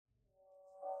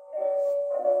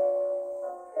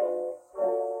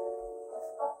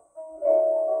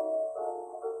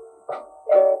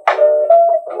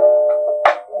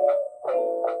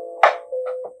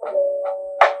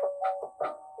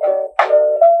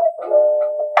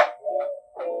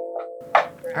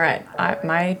All right,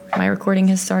 my recording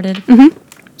has started.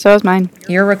 So is mine.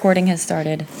 Your recording has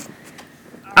started.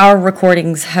 Our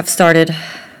recordings have started.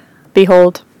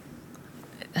 Behold.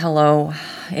 Hello.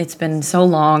 It's been so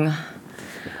long.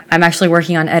 I'm actually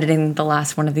working on editing the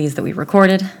last one of these that we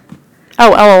recorded Oh,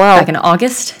 LOL. back in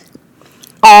August.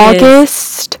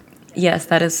 August? Yes,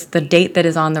 that is the date that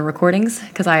is on the recordings,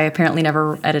 because I apparently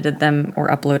never edited them or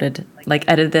uploaded,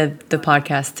 edited the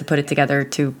podcast to put it together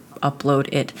to upload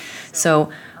it.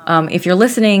 So if you're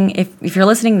listening, if you're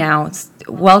listening now,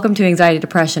 welcome to Anxiety,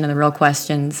 Depression, and the Real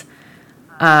Questions.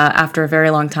 After a very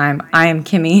long time, I am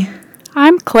Kimmy.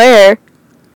 I'm Claire.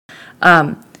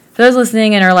 For those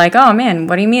listening and are like, oh man,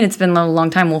 what do you mean it's been a long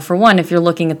time? Well, for one, if you're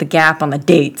looking at the gap on the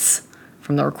dates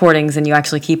from the recordings and you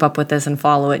actually keep up with this and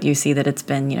follow it, you see that it's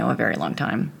been, a very long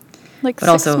time. Like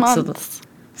But 6 also, months.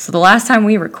 so the last time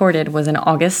we recorded was in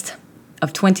August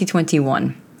of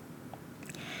 2021.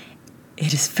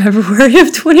 It is February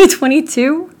of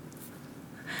 2022.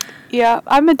 Yeah,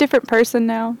 I'm a different person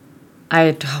now.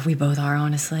 We both are,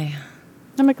 honestly.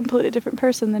 I'm a completely different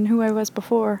person than who I was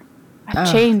before. I've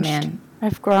Oh, changed. man.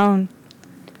 I've grown.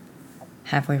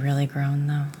 Have we really grown,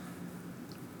 though?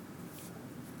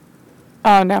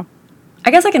 Oh, no.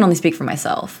 I guess I can only speak for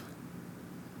myself.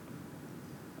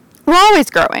 We're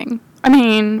always growing. I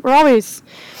mean, we're always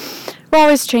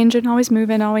changing, always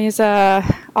moving, always being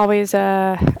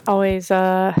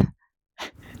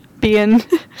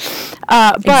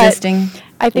but Existing,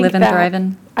 I think living,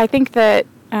 thriving. I think that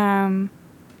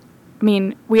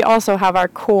we also have our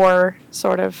core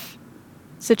sort of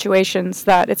situations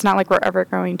that it's not like we're ever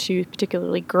going to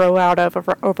particularly grow out of or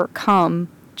overcome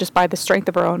just by the strength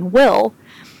of our own will.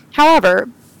 However,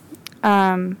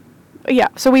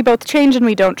 so we both change and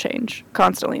we don't change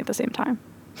constantly at the same time.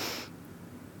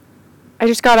 I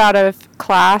just got out of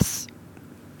class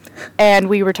and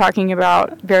we were talking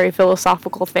about very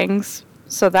philosophical things.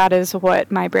 So that is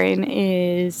what my brain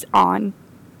is on.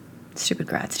 Stupid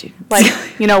grad students.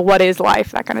 What is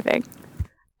life? That kind of thing.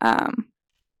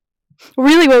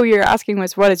 Really what we were asking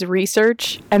was what is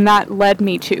research? And that led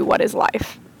me to what is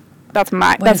life. That's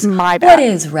my bad. What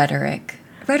is rhetoric?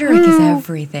 Rhetoric is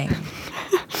everything.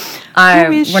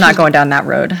 We're not going down that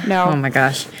road. No. Oh my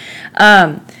gosh.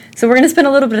 So we're going to spend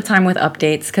a little bit of time with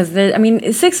updates because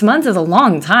 6 months is a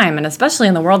long time, and especially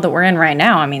in the world that we're in right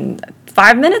now.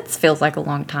 5 minutes feels like a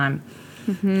long time.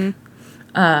 Mm-hmm.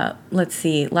 Let's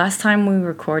see. Last time we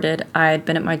recorded, I'd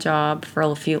been at my job for a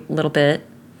little bit.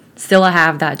 Still, I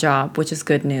have that job, which is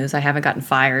good news. I haven't gotten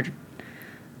fired,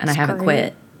 and I haven't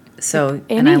quit. So,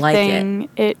 and I like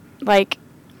it.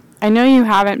 I know you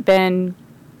haven't been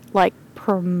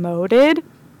promoted,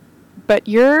 but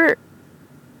you're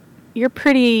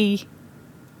pretty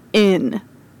in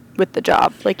with the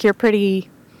job. You're pretty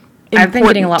important. I've been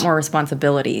getting a lot more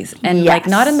responsibilities, and yes.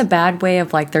 Not in the bad way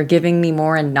of they're giving me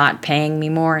more and not paying me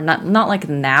more. Not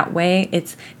in that way.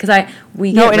 It's because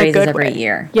we get raises every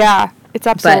year. Yeah, it's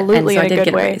absolutely so in a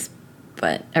good way. Raise,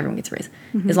 but everyone gets a raise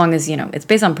as long as it's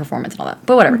based on performance and all that.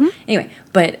 But whatever. Anyway,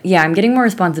 but yeah, I'm getting more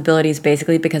responsibilities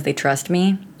basically because they trust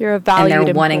me. You're a valued and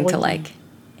they're wanting employee. to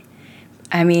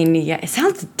it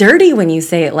sounds dirty when you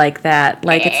say it like that.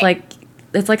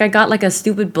 It's like I got a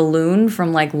stupid balloon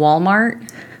from Walmart.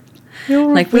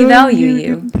 We value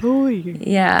you. Employee.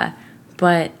 Yeah.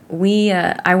 But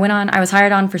I was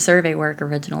hired on for survey work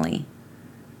originally.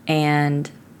 And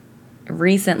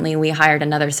recently we hired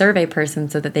another survey person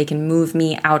so that they can move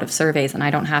me out of surveys and I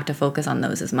don't have to focus on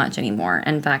those as much anymore.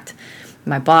 In fact,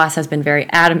 my boss has been very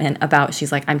adamant about,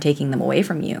 she's like, I'm taking them away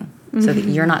from you so that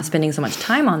you're not spending so much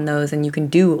time on those and you can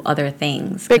do other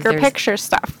things. Bigger picture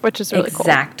stuff, which is really cool.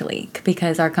 Exactly.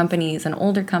 Because our company is an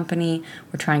older company.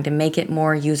 We're trying to make it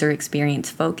more user experience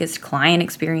focused, client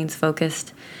experience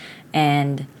focused.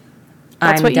 And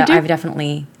That's what you do? I've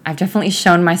definitely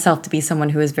shown myself to be someone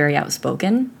who is very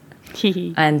outspoken.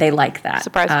 And they like that.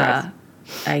 Surprise, surprise.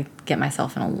 I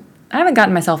haven't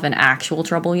gotten myself in actual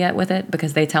trouble yet with it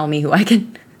because they tell me who I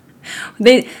can.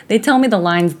 They tell me the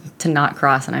lines to not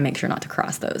cross, and I make sure not to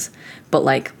cross those. But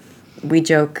we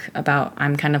joke about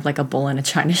I'm kind of like a bull in a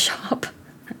china shop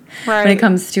when it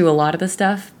comes to a lot of the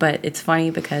stuff. But it's funny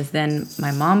because then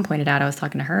my mom pointed out, I was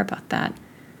talking to her about that.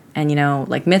 And,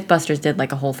 Mythbusters did,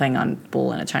 a whole thing on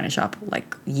bull in a china shop,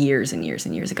 years and years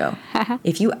and years ago.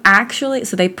 If you actually...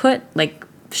 So they put,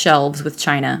 shelves with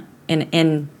china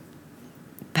in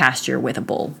pasture with a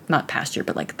bull. Not pasture,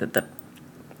 but, the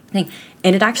thing.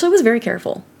 And it actually was very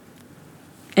careful.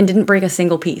 And didn't break a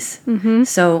single piece. Mm-hmm.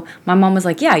 So my mom was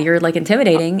like, yeah, you're,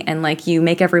 intimidating, and, you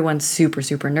make everyone super,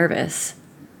 super nervous.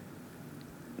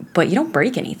 but you don't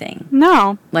break anything.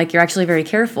 No. Like, you're actually very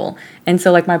careful. And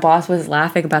so, like, my boss was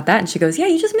laughing about that, and she goes, yeah,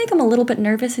 you just make them a little bit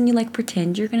nervous, and you, like,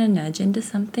 pretend you're going to nudge into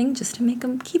something just to make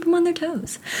them, keep them on their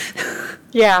toes.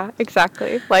 Yeah,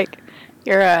 exactly. Like,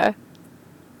 you're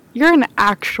an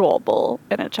actual bull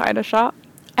in a china shop.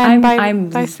 And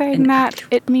by saying that,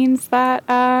 it means that,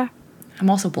 I'm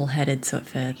also bullheaded, so it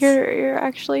fits. You're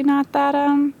actually not that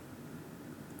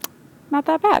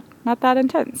bad, not that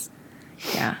intense.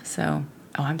 Yeah, so,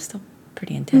 I'm still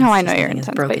pretty intense. No, I know you're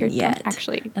intense, but you're yet.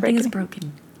 Actually nothing is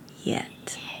broken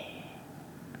yet.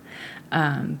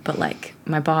 But, like,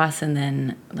 my boss and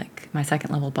then, like, my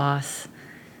second level boss,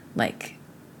 like,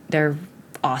 they're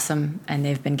awesome, and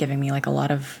they've been giving me, like, a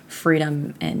lot of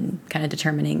freedom and kind of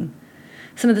determining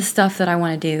some of the stuff that I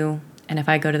want to do. And if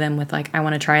I go to them with, like, I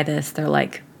want to try this, they're,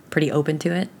 like, pretty open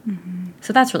to it. Mm-hmm.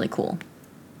 So that's really cool.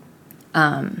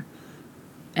 And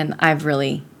I've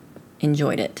really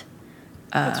enjoyed it.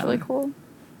 That's really cool.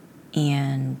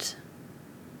 And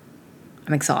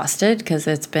I'm exhausted because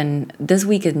this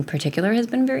week in particular has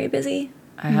been very busy.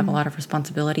 I have a lot of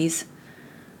responsibilities.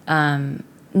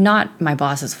 Not my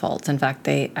boss's fault. In fact,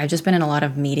 I've just been in a lot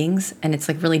of meetings, and it's,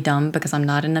 like, really dumb because I'm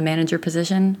not in a manager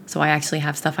position, so I actually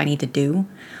have stuff I need to do.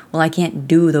 Well, I can't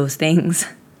do those things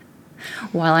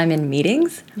while I'm in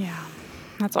meetings. Yeah.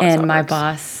 That's always And my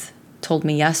boss told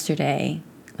me yesterday,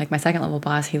 like, my second level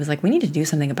boss, he was like, we need to do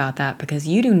something about that because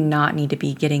you do not need to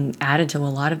be getting added to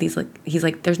a lot of these. Like, he's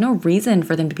like, there's no reason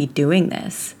for them to be doing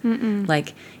this. Mm-mm.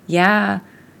 Like, yeah,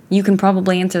 you can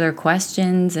probably answer their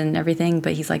questions and everything,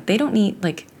 but he's like, they don't need,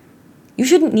 like, you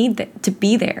shouldn't need to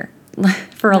be there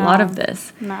for a lot of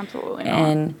this. No, absolutely not.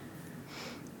 And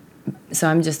so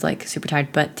I'm just, like, super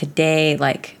tired. But today,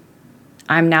 like,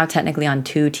 I'm now technically on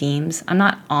 2 teams. I'm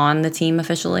not on the team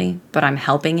officially, but I'm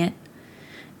helping it.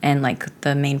 And, like,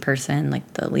 the main person,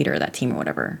 like, the leader of that team or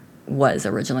whatever, was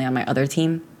originally on my other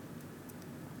team.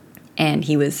 And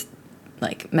he was,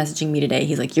 like, messaging me today.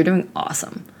 He's like, you're doing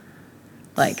awesome.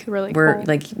 Like, really we're cool.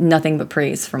 Like, nothing but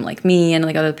praise from, like, me and,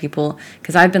 like, other people.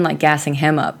 Because I've been, like, gassing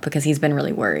him up because he's been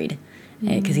really worried.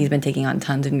 Because he's been taking on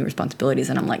tons of new responsibilities.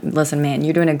 And I'm like, listen, man,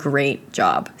 you're doing a great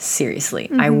job. Seriously.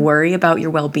 Mm-hmm. I worry about your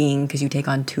well-being because you take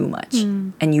on too much.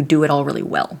 And you do it all really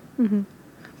well. Mm-hmm.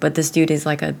 But this dude is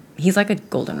he's like a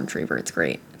golden retriever. It's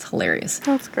great. It's hilarious.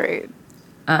 That's great.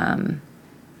 Anyway,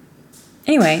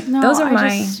 those are that's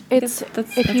my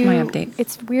update.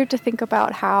 It's weird to think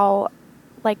about how,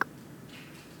 like,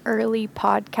 early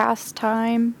podcast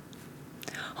time.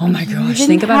 Oh my gosh,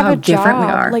 think about how different we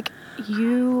are. Like,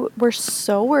 you were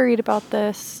so worried about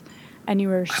this, and you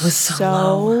were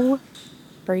so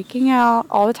freaking out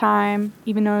all the time,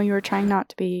 even though you were trying not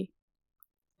to be.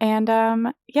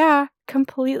 And, yeah,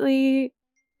 completely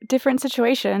different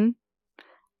situation.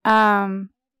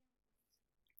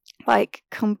 Like,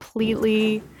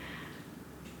 completely,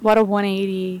 what a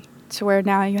 180 to where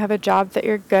now you have a job that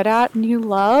you're good at and you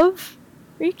love.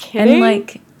 Are you kidding? And,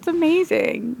 like, it's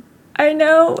amazing. I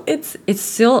know it's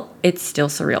still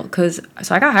surreal because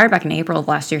I got hired back in April of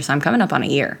last year, so I'm coming up on a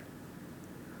year.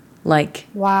 Like,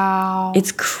 wow,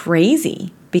 it's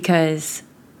crazy because,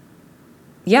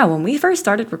 yeah, when we first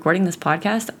started recording this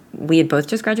podcast, we had both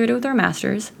just graduated with our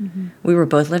masters. Mm-hmm. We were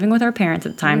both living with our parents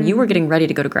at the time. Mm-hmm. You were getting ready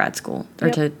to go to grad school or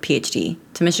to PhD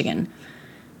to Michigan,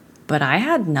 but I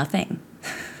had nothing.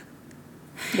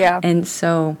 Yeah, and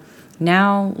so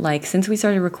now, like, since we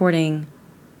started recording,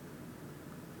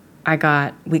 I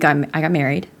got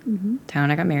married. Mm-hmm.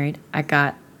 I got married. I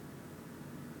got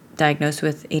diagnosed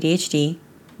with ADHD.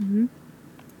 Mm-hmm.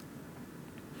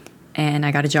 And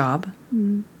I got a job.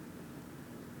 Mm-hmm.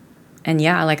 And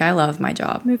yeah, like, I love my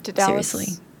job. Moved to Dallas.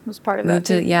 Seriously. Was part of that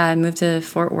too. I moved to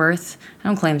Fort Worth. I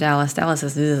don't claim Dallas. Dallas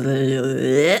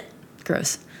is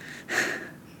gross.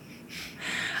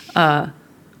 I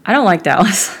don't like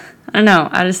Dallas. I don't know.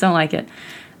 I just don't like it.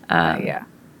 Yeah.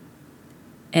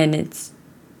 And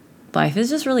life is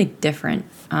just really different.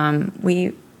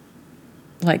 We're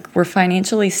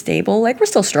financially stable. Like, we're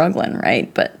still struggling,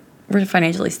 right? But we're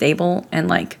financially stable. And,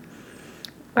 like,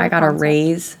 I got a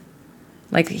raise.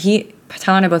 Like,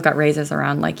 Tyler and I both got raises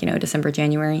around, like, December,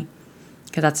 January.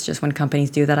 Because that's just when companies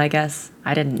do that, I guess.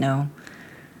 I didn't know.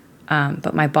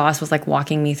 But my boss was, like,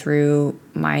 walking me through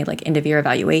my, like, end-of-year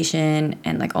evaluation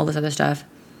and, like, all this other stuff.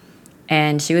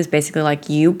 And she was basically like,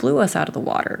 you blew us out of the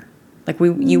water. Like,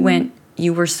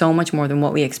 you were so much more than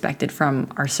what we expected from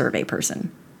our survey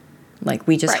person. Like,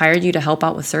 we just hired you to help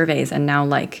out with surveys, and now,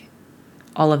 like,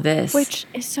 all of this. Which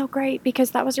is so great,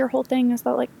 because that was your whole thing, is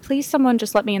that, like, please, someone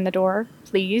just let me in the door,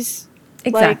 please.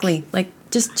 Exactly. Like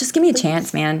just give me a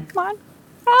chance, man. Come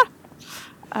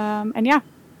on. And yeah.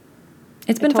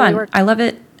 It's been fun. Worked. I love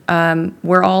it.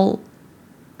 we're all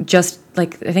just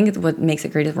like, I think it's what makes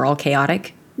it great is we're all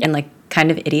chaotic and like kind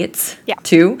of idiots Yeah.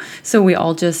 too. So we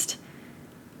all just,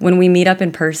 when we meet up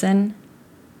in person,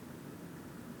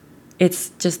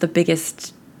 it's just the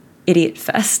biggest idiot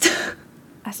fest.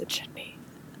 As it should be.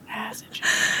 As it should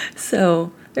be.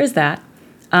 So there's that.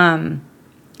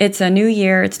 It's a new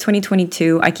year. It's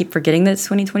 2022. I keep forgetting that it's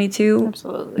 2022.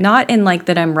 Absolutely. Not in like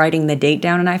that I'm writing the date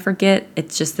down and I forget.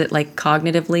 It's just that like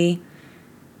cognitively,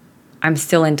 I'm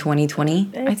still in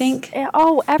 2020, I think.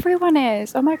 Oh, everyone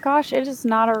is. Oh my gosh, it is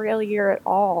not a real year at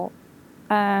all.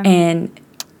 And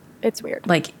It's weird.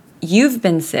 like, you've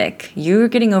been sick. You're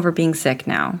getting over being sick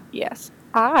now. Yes.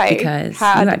 Because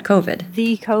you had COVID.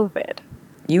 The COVID.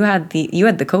 You had the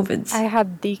COVIDs. I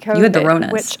had the COVID. You had the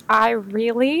Ronas. Which I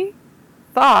really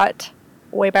thought,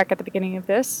 way back at the beginning of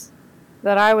this,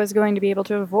 that I was going to be able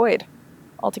to avoid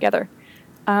altogether.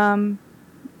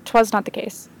 'Twas not the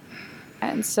case.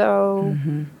 And so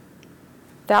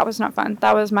that was not fun.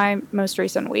 That was my most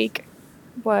recent week,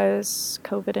 was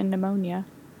COVID and pneumonia.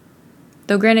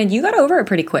 Though granted, you got over it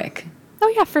pretty quick. Oh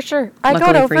yeah, for sure. I got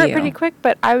Luckily over for it you. pretty quick,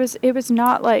 but it was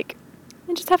not like,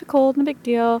 I just have a cold, no big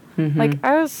deal. Like,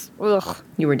 I was, ugh.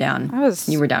 You were down.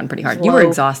 You were down pretty hard. slow. You were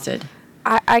exhausted.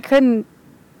 I couldn't,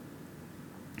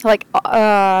 like,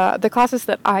 the classes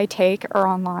that I take are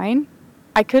online.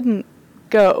 I couldn't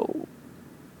go.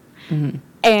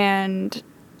 And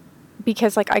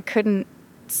because, like, I couldn't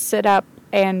sit up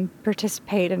and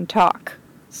participate and talk.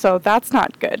 So that's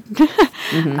not good.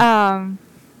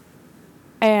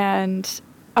 And,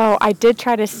 I did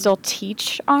try to still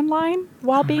teach online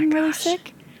while being really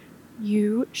sick.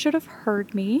 You should have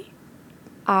heard me.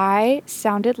 I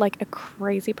sounded like a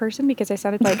crazy person because I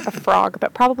sounded like a frog,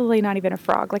 but probably not even a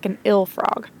frog, like an ill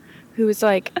frog, who was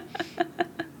like,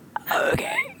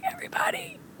 okay,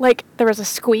 everybody. Like, there was a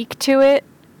squeak to it,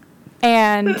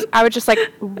 and I would just, like,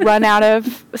 run out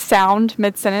of sound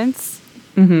mid-sentence,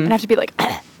 and have to be like,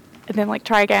 and then, like,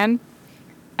 try again.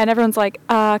 And everyone's like,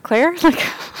 Claire? Like,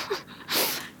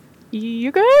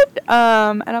 you good?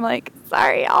 And I'm like,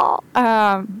 sorry, y'all.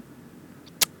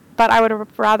 But I would have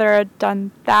rather have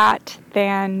done that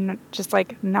than just,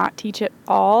 like, not teach at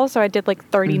all. So I did, like,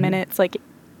 30 minutes, like,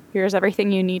 here's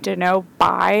everything you need to know.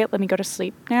 Bye. Let me go to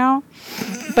sleep now.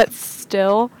 But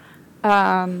still,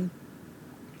 it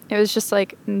was just,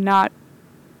 like, not...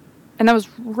 And that was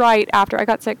right after... I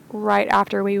got sick right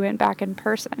after we went back in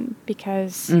person.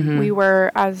 Because we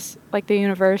were, as, like, the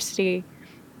university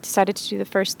decided to do the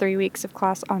first 3 weeks of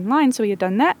class online. So we had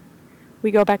done that.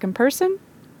 We go back in person.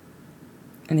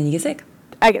 And then you get sick.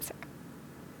 I get sick.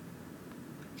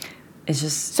 It's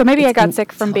just... So maybe I got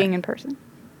sick from being in person.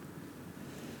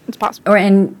 It's possible. Or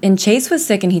and Chase was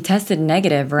sick and he tested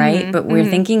negative, right? But we're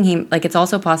thinking it's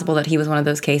also possible that he was one of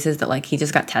those cases that, like, he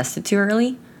just got tested too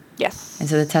early. Yes. And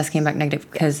so the test came back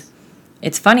negative. Because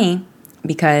it's funny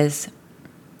because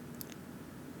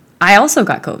I also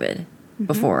got COVID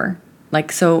before.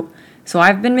 Like, so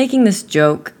I've been making this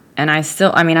joke. And I'm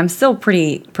still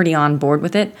pretty on board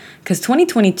with it because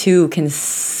 2022 can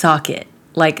suck it.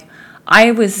 Like, I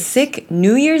was sick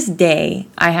New Year's Day.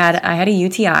 I had a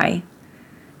UTI,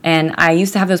 and I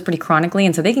used to have those pretty chronically,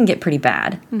 and so they can get pretty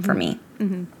bad for me.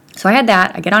 So I had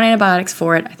that. I get on antibiotics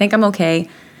for it. I think I'm okay.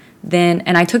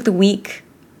 And I took the week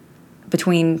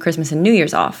between Christmas and New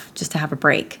Year's off just to have a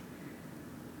break.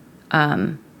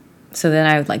 So then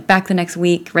I was like back the next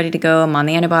week, ready to go. I'm on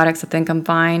the antibiotics. I think I'm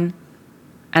fine.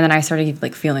 And then I started,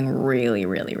 like, feeling really,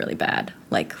 really, really bad.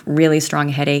 Like, really strong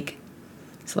headache.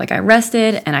 So, like, I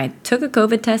rested, and I took a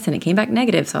COVID test, and it came back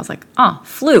negative. So I was like,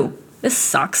 flu. This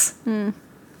sucks. And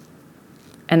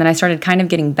then I started kind of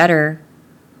getting better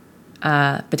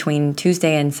between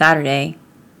Tuesday and Saturday,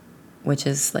 which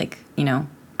is, like, you know,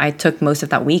 I took most of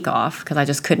that week off because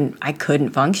I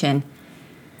couldn't function.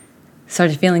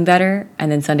 Started feeling better,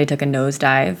 and then Sunday took a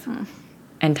nosedive.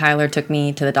 And Tyler took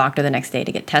me to the doctor the next day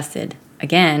to get tested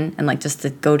again, and, like, just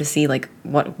to go to see, like,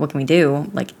 what can we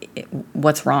do? Like,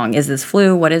 what's wrong? Is this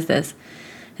flu? What is this?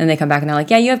 And they come back and they're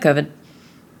like, yeah, you have COVID.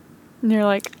 And you're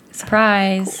like,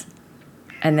 surprise. Cool.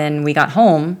 And then we got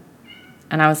home,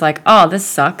 and I was like, oh, this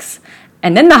sucks.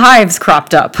 And then the hives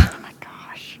cropped up. oh my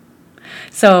gosh.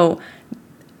 So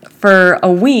for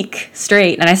a week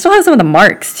straight, and I still have some of the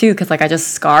marks too, because, like, I just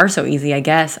scar so easy, I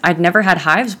guess. I'd never had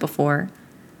hives before.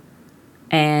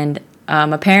 And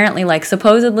apparently, like,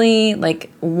 supposedly, like,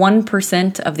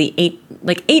 1% of the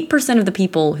 8% of the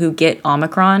people who get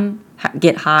Omicron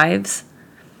get hives.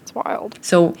 It's wild.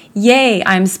 So, yay,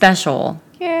 I'm special.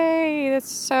 Yay, that's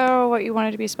so what you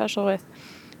wanted to be special with.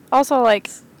 Also, like,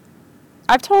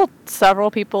 I've told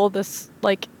several people this,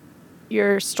 like,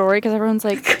 your story, because everyone's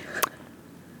like,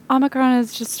 Omicron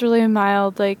is just really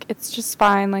mild. Like, it's just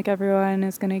fine. Like, everyone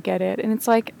is going to get it. And it's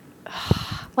like,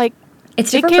 like,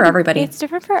 It's different for everybody. It's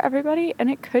different for everybody, and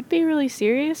it could be really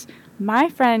serious. My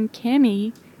friend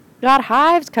Kimmy got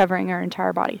hives covering her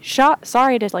entire body.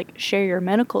 Sorry to, like, share your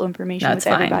medical information That's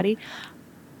with fine. everybody.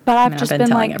 But I've just been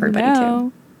telling like, everybody no,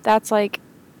 too. That's, like,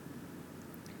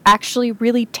 actually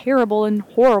really terrible and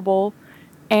horrible,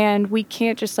 and we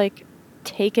can't just, like,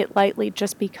 take it lightly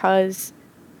just because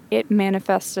it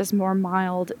manifests as more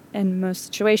mild in most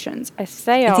situations. I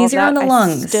say It's all easier that, on the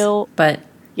lungs, but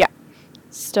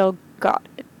still got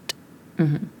it.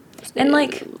 Mm-hmm. And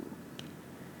like,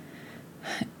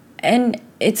 and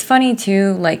it's funny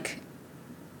too, like,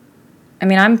 I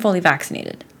mean, I'm fully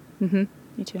vaccinated. Mm-hmm.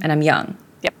 Me too. And I'm young.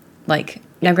 Yep. Like,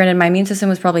 now granted, my immune system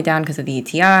was probably down because of the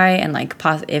ETI, and like,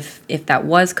 if that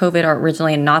was COVID or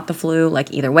originally and not the flu,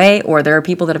 like either way, or there are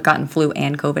people that have gotten flu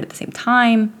and COVID at the same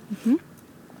time. Mm-hmm.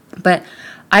 But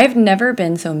I've never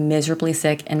been so miserably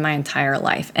sick in my entire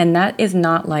life. And that is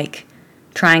not like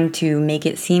trying to make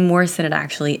it seem worse than it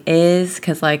actually is,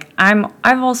 because like I've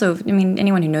also, I mean,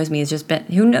 anyone who knows me has just been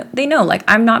they know like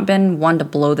I've not been one to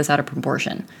blow this out of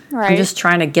proportion. Right. I'm just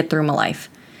trying to get through my life.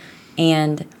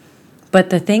 But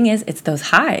the thing is, it's those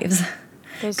hives,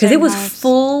 because it was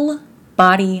full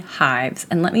body hives.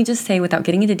 And let me just say, without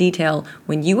getting into detail,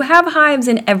 when you have hives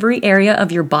in every area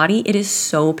of your body, it is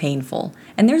so painful,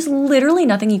 and there's literally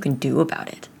nothing you can do about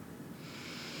it.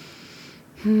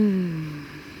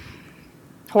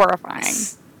 Horrifying.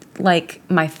 Like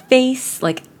my face,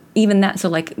 like even that, so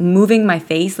like moving my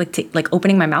face, like to like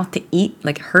opening my mouth to eat,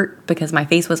 like hurt because my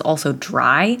face was also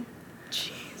dry.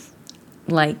 Jeez.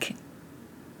 Like,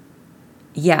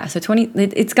 yeah, so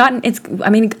it's I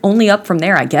mean, only up from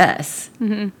there, I guess.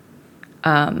 Mm-hmm.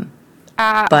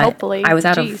 But hopefully. I was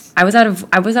out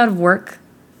of work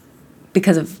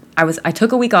because I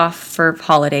took a week off for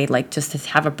holiday, like just to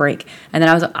have a break, and then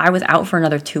I was out for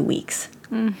another 2 weeks.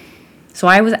 So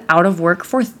I was out of work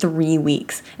for 3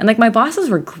 weeks. And, like, my bosses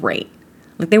were great.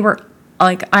 Like, they were,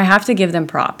 like, I have to give them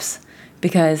props.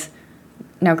 Because,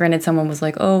 now granted, someone was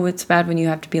like, oh, it's bad when you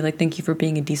have to be like, thank you for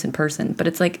being a decent person. But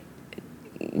it's like,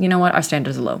 you know what? Our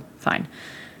standards are low. Fine.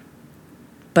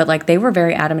 But, like, they were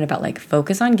very adamant about, like,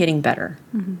 focus on getting better.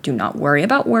 Mm-hmm. Do not worry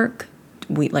about work.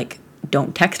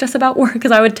 Don't text us about work.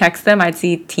 Because I would text them. I'd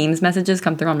see Teams messages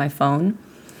come through on my phone.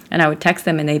 And I would text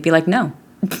them, and they'd be like, no.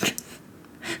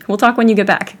 We'll talk when you get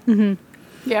back.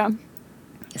 Mm-hmm. Yeah.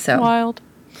 So wild.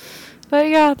 But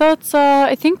yeah, that's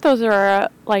I think those are our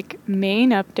like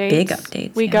main updates. Big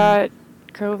updates. We got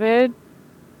COVID.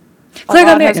 Claire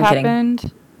got married. I'm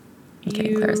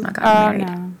kidding. Claire's not gotten married.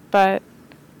 No. But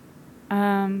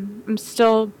I'm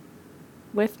still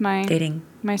with my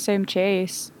same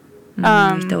chase.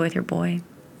 You're still with your boy.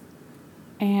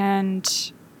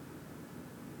 And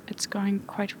it's going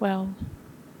quite well.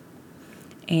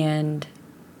 And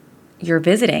you're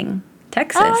visiting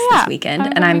Texas this weekend,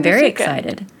 and I'm very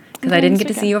excited because I didn't get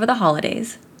to see you over the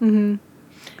holidays. Mm-hmm.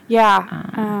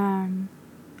 Yeah. When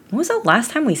was the last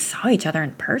time we saw each other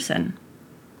in person?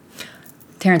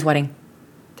 Taryn's wedding.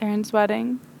 Yeah.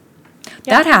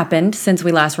 That happened since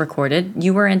we last recorded.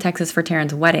 You were in Texas for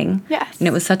Taryn's wedding. Yes. And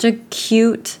it was such a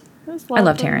cute... I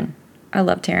love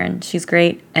Taryn. She's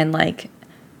great, and like,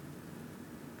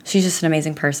 she's just an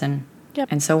amazing person. Yep.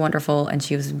 And so wonderful, and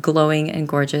she was glowing and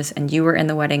gorgeous, and you were in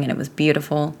the wedding, and it was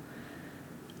beautiful.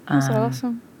 It was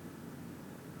awesome.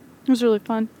 It was really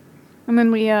fun. And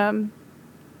then we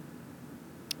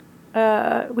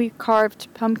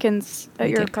carved pumpkins at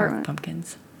your apartment.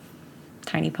 Pumpkins.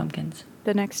 Tiny pumpkins.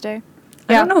 The next day.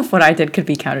 I don't know if what I did could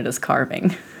be counted as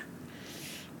carving.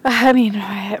 I mean,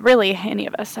 really, any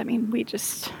of us. I mean, we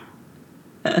just...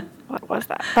 what was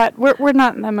that? But we're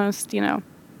not the most,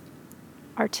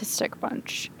 artistic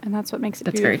bunch, and that's what makes it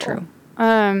beautiful.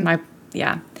 That's very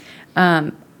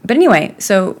true. But anyway,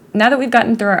 so now that we've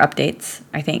gotten through our updates,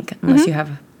 I think, unless you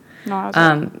have...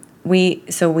 No, we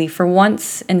for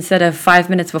once, instead of 5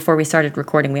 minutes before we started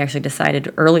recording, we actually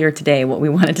decided earlier today what we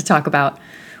wanted to talk about,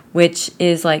 which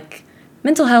is like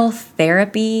mental health,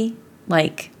 therapy,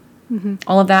 like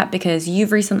all of that, because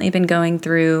you've recently been going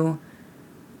through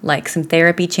like some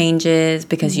therapy changes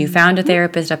because you found a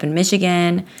therapist up in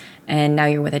Michigan, and now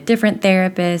you're with a different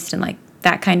therapist and like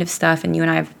that kind of stuff. And you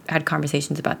and I have had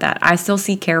conversations about that. I still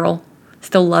see Carol,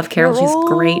 still love Carol. She's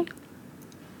great.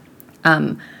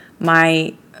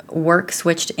 My work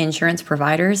switched insurance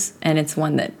providers, and it's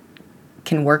one that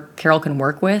Carol can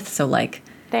work with. So like,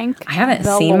 I haven't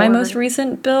seen my most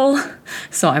recent bill,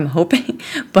 so I'm hoping,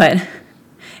 but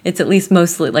it's at least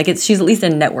mostly like she's at least a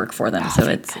network for them, so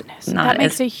it's not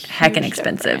as heckin'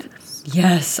 expensive.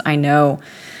 Yes, I know.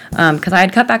 because I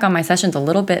had cut back on my sessions a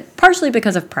little bit, partially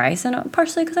because of price and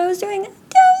partially because I was doing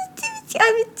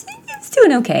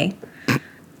okay,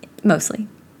 mostly.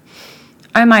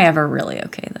 Am I ever really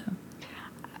okay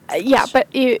though? Yeah,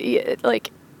 but you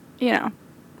like, you know,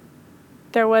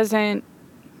 there weren't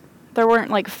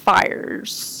like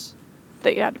fires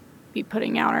that you had to be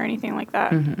putting out or anything like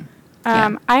that. Mm-hmm.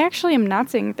 Yeah. I actually am not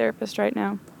seeing a therapist right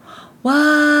now. What?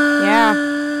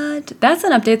 Yeah. That's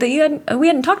an update that we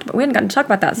hadn't talked about. We hadn't gotten to talk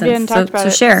about that since. We hadn't talked about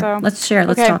it, share. so- Let's share.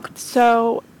 Let's Okay, talk.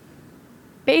 so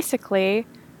basically,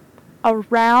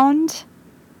 around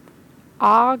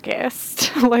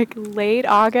August, like late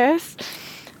August,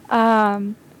 my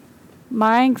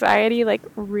anxiety like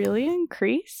really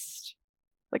increased,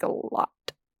 like a lot.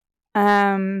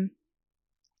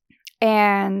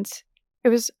 And it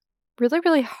was really,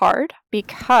 really hard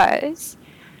because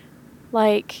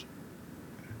like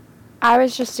I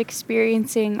was just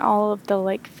experiencing all of the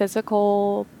like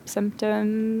physical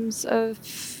symptoms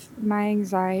of my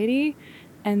anxiety,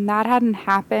 and that hadn't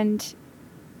happened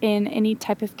in any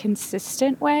type of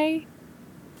consistent way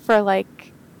for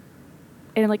like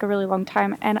in like a really long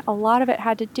time. And a lot of it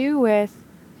had to do with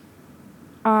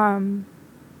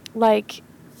like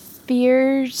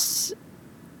fears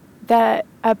that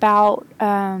about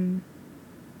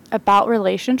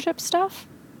relationship stuff,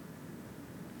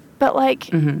 but like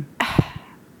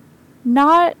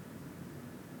not,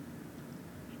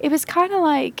 it was kind of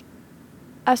like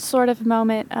a sort of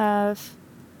moment of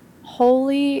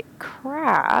holy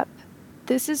crap,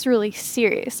 this is really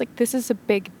serious, like this is a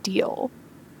big deal.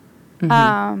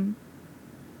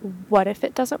 What if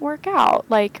it doesn't work out?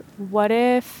 Like what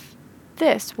if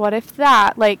this, what if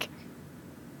that? Like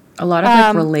a lot of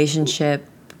like relationship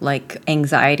like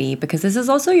anxiety, because this is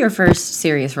also your first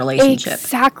serious relationship.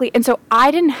 Exactly. And so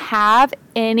I didn't have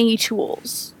any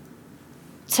tools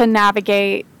to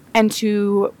navigate and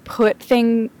to put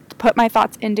my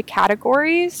thoughts into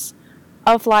categories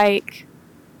of like,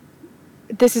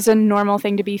 this is a normal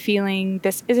thing to be feeling,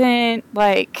 this isn't,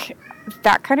 like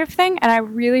that kind of thing. And I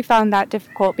really found that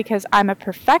difficult because I'm a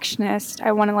perfectionist.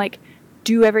 I want to like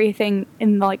do everything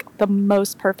in like the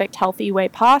most perfect, healthy way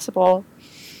possible.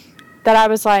 That I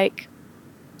was like,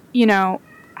 you know,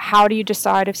 how do you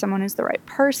decide if someone is the right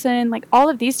person? Like all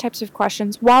of these types of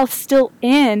questions while still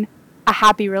in a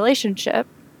happy relationship.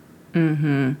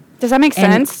 Does that make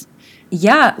sense?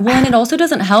 Yeah. Well, and it also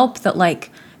doesn't help that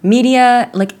like media,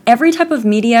 like every type of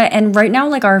media, and right now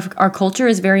like our culture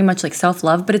is very much like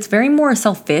self-love, but it's very more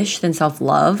selfish than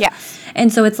self-love. Yes.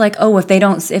 And so it's like, oh, if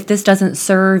this doesn't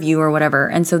serve you or whatever.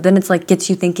 And so then it's like gets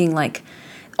you thinking like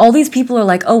all these people are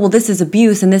like, oh, well, this is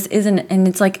abuse and this isn't. And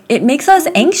it's like, it makes us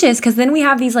anxious because then we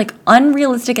have these like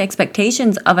unrealistic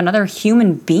expectations of another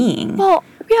human being. Well,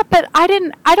 yeah, but I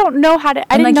didn't know how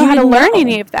to learn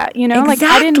any of that, you know?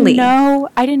 Exactly. Like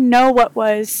I didn't know what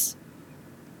was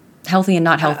healthy and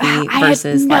not healthy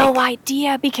versus I had no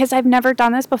idea because I've never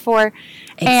done this before.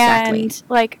 Exactly. And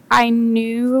like I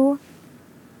knew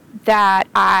that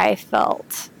I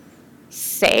felt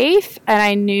safe and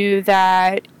I knew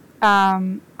that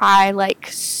I like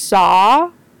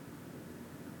saw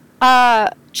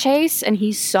Chase and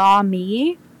he saw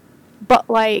me, but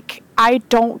like I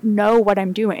don't know what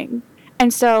I'm doing.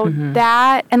 And so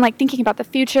that, and like thinking about the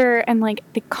future and like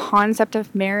the concept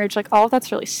of marriage, like all of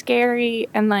that's really scary.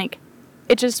 And like,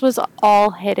 it just was all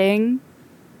hitting.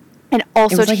 And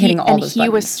also, like hitting all those he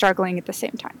buttons. was struggling at the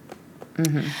same time.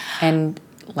 And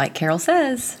like Carol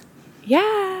says,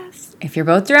 yes, if you're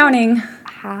both drowning,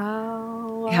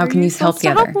 how can you help the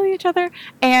other? Help each other?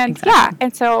 And Exactly. yeah,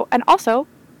 and so, and also,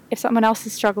 if someone else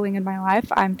is struggling in my life,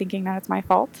 I'm thinking that it's my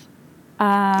fault.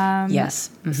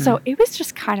 Yes. So it was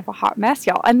just kind of a hot mess,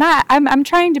 y'all. And that I'm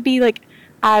trying to be like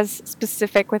as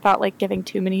specific without like giving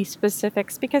too many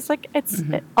specifics because like it's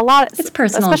a lot. It's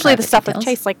personal, especially and the private stuff details. with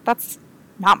Chase. Like that's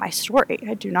not my story.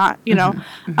 I do not, you know.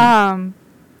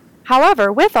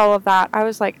 However, with all of that, I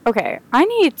was like, okay, I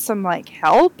need some like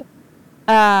help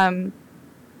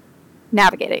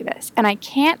navigating this, and I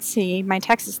can't see my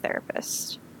Texas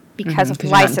therapist because of 'cause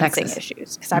you're not in licensing Texas.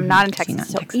 issues. Because I'm not in 'cause you're Texas. not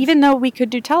in So Texas. even though we could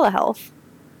do telehealth,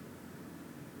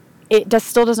 it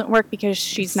still doesn't work because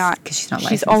she's not. 'Cause she's not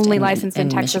She's licensed only in- licensed in in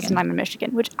Texas, Michigan. and I'm in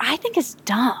Michigan, which I think is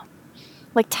dumb.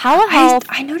 Like telehealth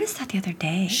I noticed that the other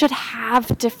day. should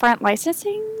have different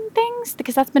licensing things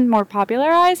because that's been more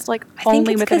popularized. Like I think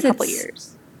only it's within a 'cause couple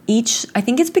it's- years. I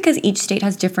think it's because each state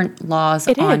has different laws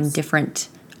It on is. different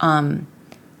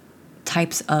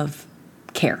types of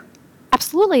care.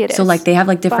 Absolutely, it is. So like they have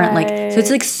like different like, so it's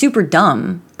But- like super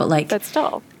dumb, but like But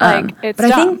still, like it's but I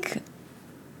dumb. think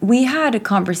we had a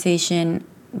conversation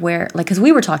where, like, because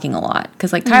we were talking a lot.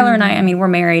 Because, like, Tyler and I mean, we're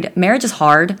married. Marriage is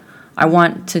hard. I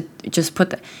want to just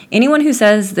put anyone who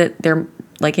says that they're,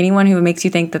 like, anyone who makes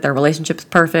you think that their relationship's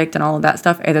perfect and all of that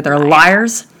stuff, either they're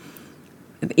liars,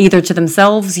 either to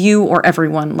themselves, you, or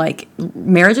everyone. Like,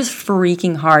 marriage is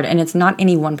freaking hard, and it's not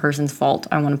any one person's fault.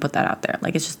 I want to put that out there.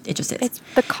 Like, it just is. It's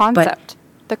the concept.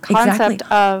 The concept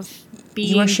of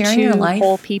being you are sharing your life,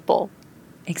 whole people.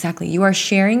 Exactly. You are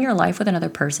sharing your life with another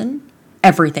person,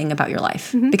 everything about your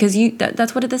life, because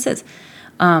that's what this is.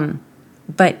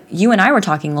 But you and I were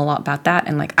talking a lot about that,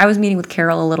 and, like, I was meeting with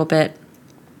Carol a little bit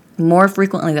more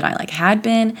frequently than I, like, had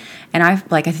been, and I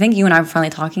think you and I were finally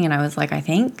talking, and I was like, I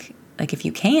think, like, if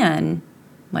you can,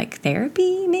 like,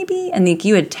 therapy maybe, and, like,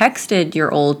 you had texted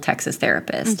your old Texas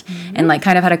therapist and, like,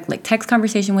 kind of had a, like, text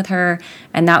conversation with her,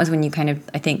 and that was when you kind of,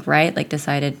 I think, right, like,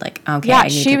 decided, like, okay, yeah,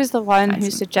 she was the one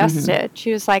who suggested.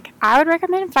 She was like, I would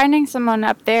recommend finding someone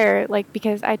up there, like,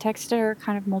 because I texted her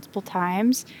kind of multiple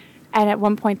times, and at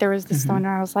one point there was this one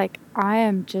where I was like,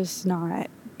 I'm not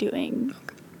doing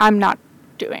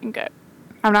good.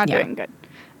 I'm not doing good.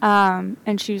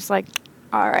 And she was like,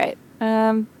 all right,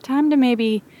 time to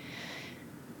maybe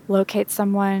locate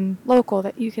someone local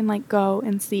that you can, like, go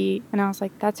and see. And I was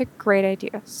like, that's a great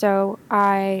idea. So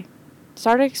I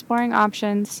started exploring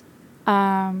options.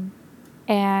 And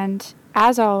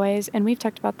as always, and we've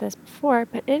talked about this before,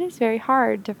 but it is very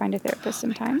hard to find a therapist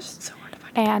sometimes. Gosh, it's so hard to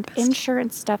find and a therapist.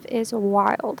 Insurance stuff is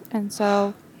wild. And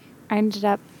so I ended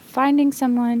up finding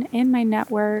someone in my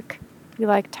network. We,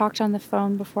 like, talked on the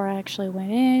phone before I actually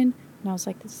went in, and I was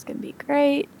like, this is going to be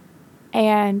great.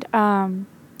 And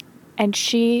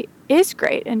she is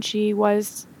great, and she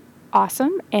was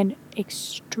awesome and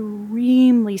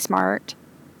extremely smart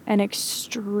and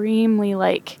extremely,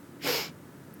 like,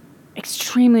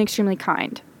 extremely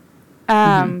kind.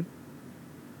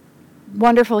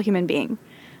 Wonderful human being.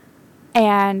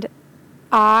 And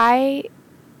I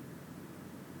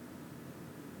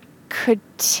could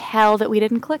tell that we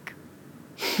didn't click.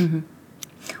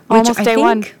 Almost day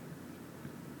one.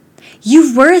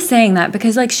 You were saying that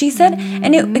because, like, she said,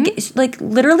 and it, like,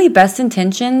 literally best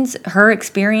intentions, her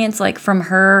experience, like, from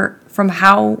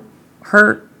how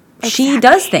she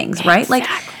does things, right? Like,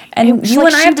 and you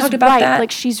and I have talked about that.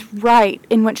 Like, she's right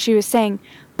in what she was saying,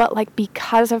 but, like,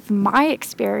 because of my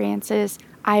experiences,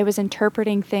 I was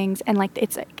interpreting things, and, like,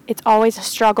 it's always a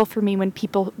struggle for me when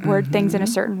people word things in a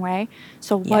certain way.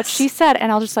 So what she said,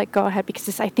 and I'll just, like, go ahead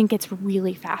because I think it's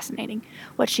really fascinating.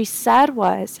 What she said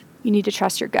was, you need to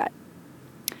trust your gut.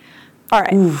 All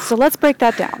right, so let's break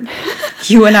that down.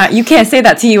 You and I, you can't say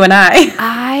that to you and I.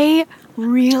 I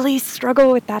really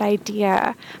struggle with that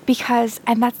idea because,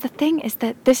 and that's the thing, is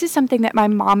that this is something that my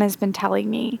mom has been telling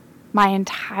me my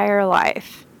entire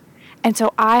life. And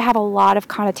so I have a lot of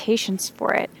connotations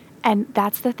for it. And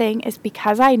that's the thing, is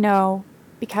because I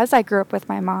grew up with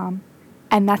my mom,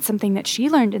 and that's something that she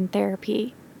learned in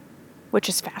therapy, which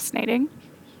is fascinating.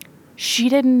 She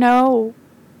didn't know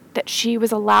that she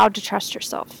was allowed to trust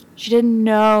herself. She didn't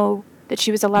know that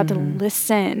she was allowed to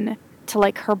listen to,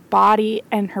 like, her body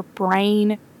and her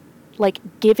brain, like,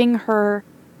 giving her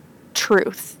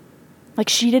truth. Like,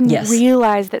 she didn't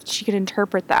realize that she could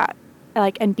interpret that,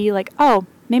 like, and be like, oh,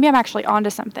 maybe I'm actually onto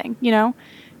something, you know?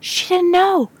 She didn't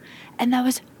know. And that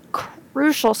was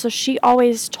crucial. So she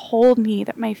always told me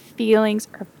that my feelings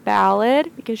are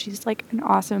valid because she's, like, an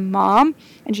awesome mom.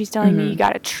 And she's telling me, you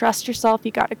got to trust yourself.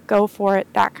 You got to go for it.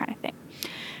 That kind of thing.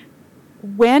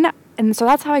 And so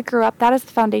that's how I grew up. That is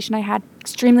the foundation I had.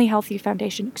 Extremely healthy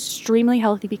foundation. Extremely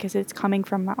healthy because it's coming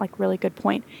from that, like, really good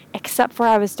point. Except for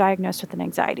I was diagnosed with an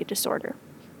anxiety disorder.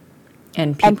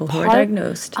 And people who are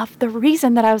diagnosed. Of the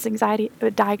reason that I was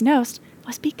diagnosed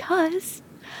was because,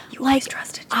 like,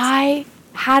 I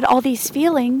had all these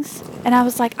feelings, and I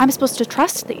was like, I'm supposed to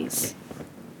trust these.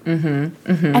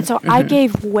 And so I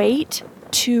gave weight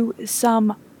to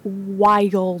some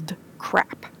wild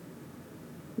crap.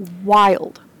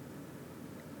 Wild.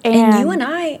 And you and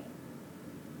I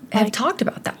have talked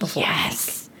about that before.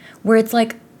 Yes. Where it's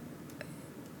like,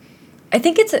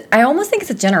 I almost think it's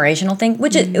a generational thing,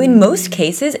 which is, in most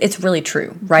cases, it's really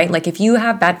true, right? Like, if you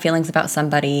have bad feelings about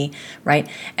somebody, right?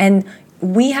 And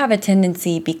we have a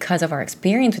tendency, because of our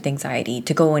experience with anxiety,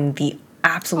 to go in the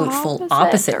absolute full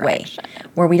opposite way,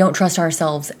 where we don't trust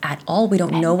ourselves at all. We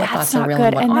don't know what thoughts are real and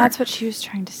what aren't. And that's what she was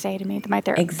trying to say to me, my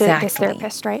this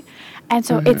therapist, right? And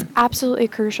so it's absolutely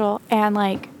crucial, and,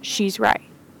 like, she's right.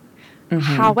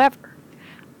 However,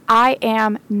 I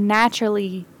am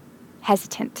naturally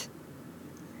hesitant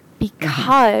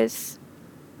because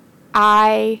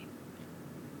I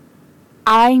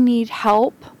need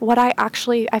help.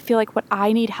 I feel like what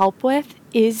I need help with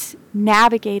is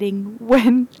navigating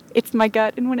when it's my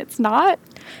gut and when it's not,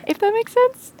 if that makes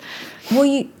sense.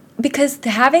 Well, because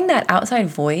having that outside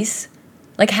voice,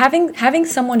 like having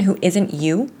someone who isn't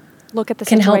you, look at the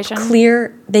can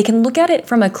situation. They can look at it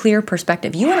from a clear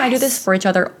perspective. You and I do this for each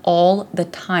other all the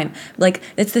time. Like,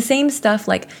 it's the same stuff.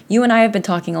 Like, you and I have been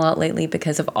talking a lot lately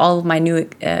because of all of my new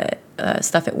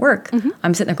stuff at work.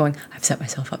 I'm sitting there going, I've set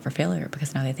myself up for failure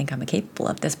because now they think I'm capable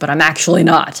of this, but I'm actually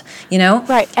not, you know?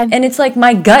 Right. And it's like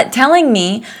my gut telling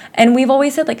me, and we've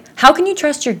always said, like, how can you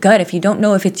trust your gut if you don't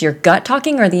know if it's your gut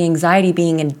talking or the anxiety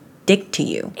being a dick to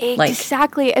you?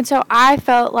 Exactly. And so I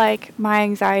felt like my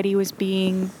anxiety was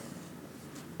being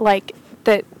like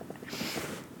that.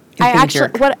 I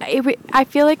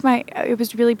feel like it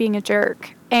was really being a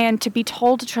jerk, and to be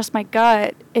told to trust my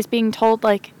gut is being told,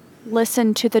 like,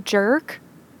 listen to the jerk.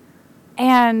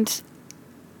 And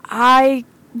I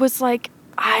was like,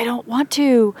 I don't want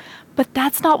to, but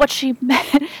that's not what she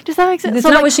meant. Does that make sense? It's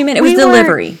not what she meant. It was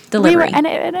delivery. And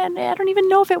I don't even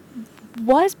know if it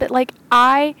was, but like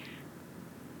I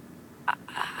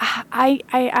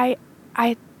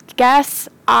guess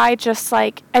I just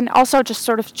like, and also just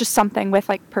sort of just something with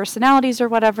like personalities or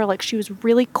whatever, like she was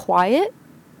really quiet,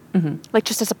 like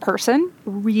just as a person,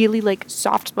 really like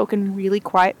soft-spoken, really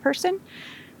quiet person.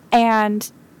 And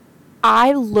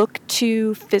I look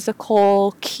to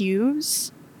physical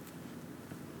cues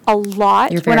a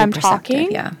lot when I'm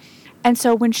talking. Yeah. And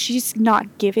so when she's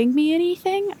not giving me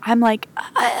anything, I'm like,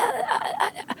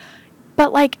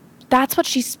 but like, that's what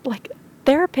she's like,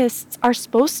 therapists are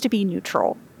supposed to be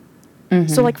neutral.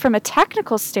 So, like, from a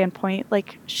technical standpoint,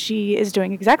 like, she is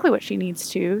doing exactly what she needs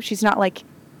to. She's not, like,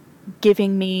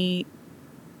 giving me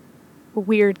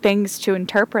weird things to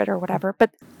interpret or whatever.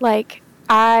 But, like,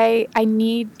 I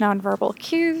need nonverbal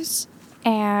cues,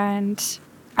 and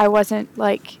I wasn't,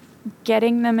 like,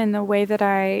 getting them in the way that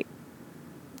I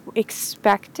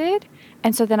expected.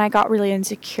 And so then I got really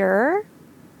insecure,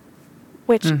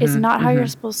 which is not how you're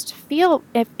supposed to feel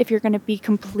if you're going to be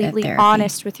completely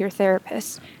honest with your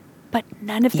therapist. But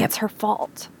none of that's her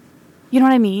fault. You know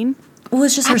what I mean? Well,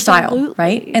 it's just her style,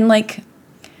 right? And, like,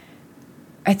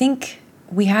 I think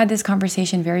we had this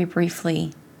conversation very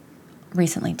briefly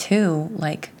recently, too.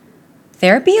 Like,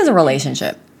 therapy is a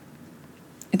relationship.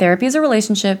 Therapy is a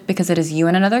relationship because it is you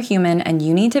and another human, and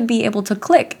you need to be able to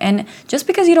click. And just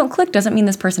because you don't click doesn't mean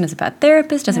this person is a bad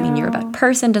therapist, doesn't mean you're a bad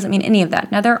person, doesn't mean any of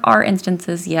that. Now, there are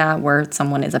instances, where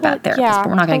someone is a bad therapist, but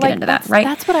we're not going to get into that, right?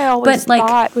 That's what I always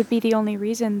thought would be the only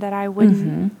reason that I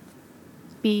wouldn't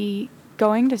be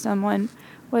going to someone,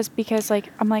 was because,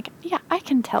 like, I'm like, yeah, I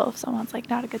can tell if someone's, like,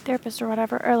 not a good therapist or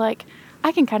whatever, or, like,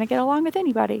 I can kind of get along with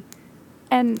anybody.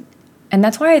 And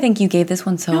that's why I think you gave this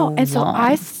one so long. And so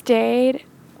I stayed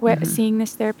seeing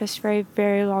this therapist for a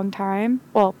very long time.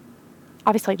 Well,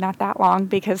 obviously not that long,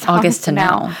 because August to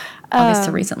now. August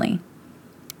to recently.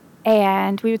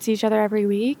 And we would see each other every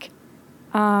week.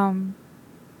 And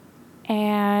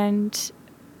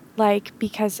like,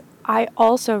 because I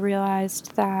also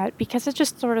realized that because it's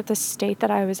just sort of the state that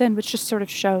I was in, which just sort of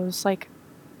shows like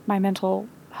my mental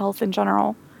health in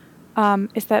general,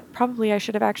 is that probably I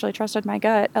should have actually trusted my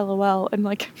gut, LOL, and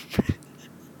like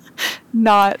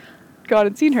not gone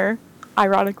and seen her,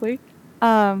 ironically.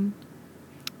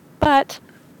 But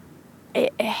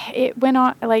it went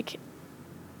on, like,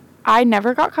 I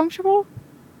never got comfortable.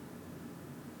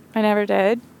 I never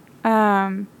did.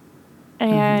 And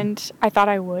I thought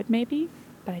I would, maybe,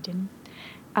 but I didn't.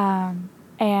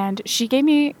 And she gave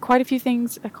me quite a few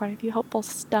things, quite a few helpful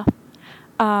stuff.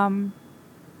 But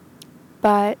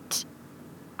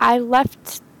I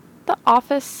left the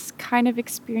office kind of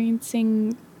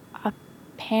experiencing a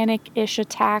panic-ish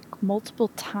attack multiple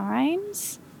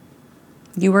times.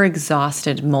 You were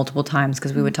exhausted multiple times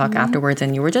because we would talk afterwards,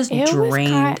 and you were just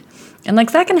drained. And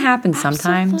like, that can happen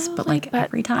sometimes, but like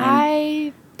every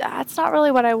time. That's not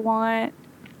really what I want.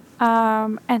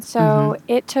 And so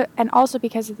it took, and also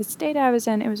because of the state I was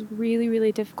in, it was really,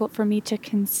 really difficult for me to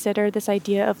consider this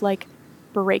idea of like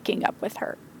breaking up with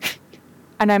her.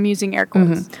 And I'm using air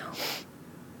quotes.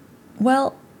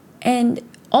 Well, and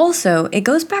also it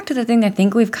goes back to the thing that I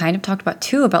think we've kind of talked about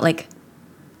too, about like,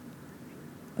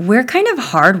 we're kind of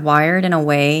hardwired in a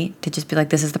way to just be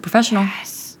like, this is the professional.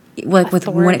 Yes. Like with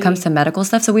when it comes to medical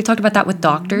stuff. So we've talked about that with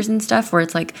doctors and stuff, where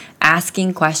it's like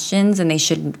asking questions, and they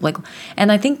should like,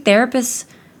 and I think therapists,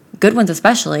 good ones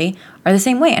especially, are the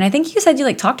same way. And I think you said you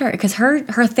like talked to her because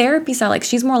her therapy style, like,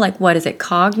 she's more like, what is it,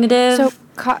 cognitive? So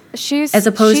she's as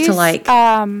opposed to like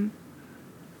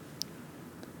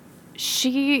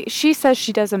she says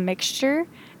she does a mixture,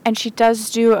 and she does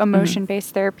do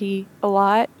emotion-based therapy a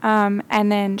lot.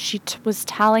 And then she was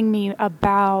telling me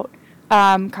about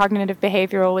cognitive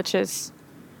behavioral, which is,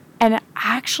 and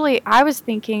actually I was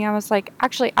thinking, I was like,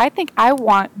 actually, I think I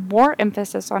want more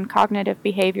emphasis on cognitive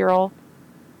behavioral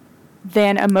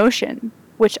than emotion,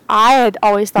 which I had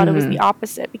always thought it was the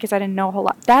opposite because I didn't know a whole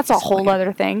lot. That's a whole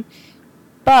other thing.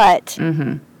 But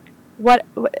what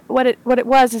it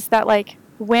was is that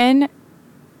when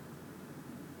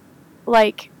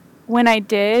I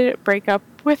did break up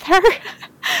with her,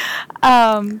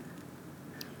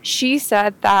 she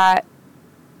said that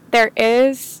there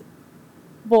is,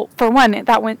 well, for one,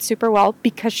 that went super well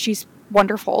because she's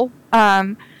wonderful.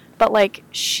 But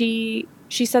she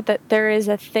said that there is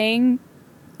a thing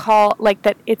called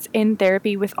that it's in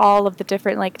therapy with all of the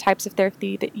different types of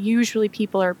therapy that usually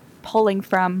people are pulling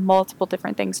from multiple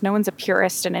different things. No one's a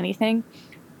purist in anything,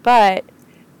 but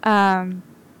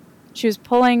she was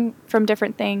pulling from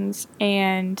different things.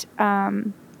 And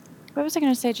what was I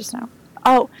going to say just now?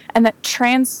 Oh, and that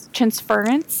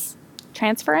transference.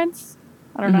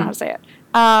 I don't know how to say it.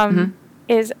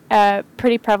 Is a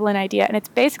pretty prevalent idea, and it's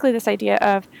basically this idea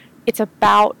of it's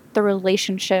about the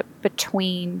relationship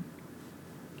between.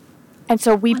 And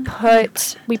so we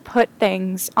 100%. put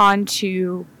things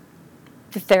onto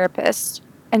the therapist.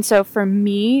 And so for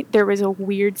me, there was a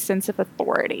weird sense of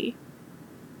authority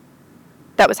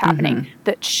that was happening.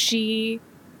 That she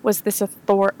was this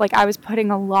authority. I was putting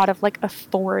a lot of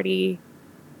authority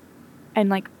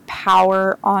and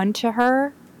power onto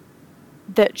her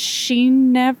that she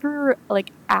never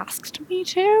asked me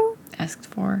to. Asked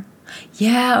for.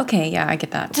 Yeah, okay, yeah, I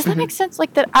get that. Does that make sense?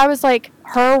 That I was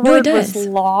her word was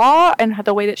law, and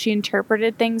the way that she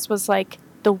interpreted things was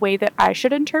the way that I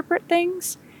should interpret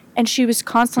things. And she was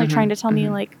constantly trying to tell me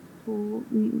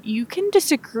you can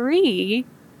disagree.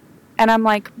 And I'm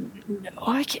no,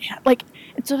 I can't.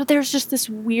 And so there's just this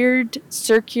weird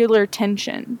circular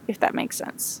tension, if that makes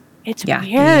sense. It's weird.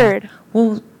 Yeah.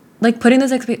 Well, putting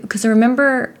this because I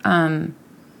remember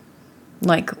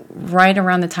right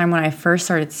around the time when I first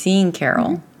started seeing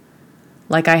Carol,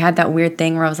 I had that weird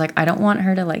thing where I was I don't want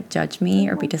her to judge me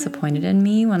or be disappointed in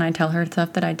me when I tell her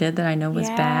stuff that I did that I know was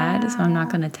bad. So I'm not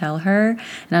going to tell her,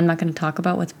 and I'm not going to talk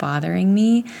about what's bothering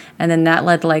me. And then that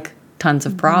led tons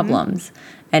of problems.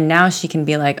 And now she can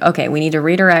be okay, we need to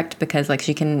redirect because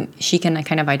she can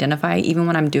kind of identify even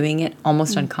when I'm doing it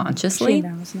almost unconsciously. She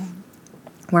knows now.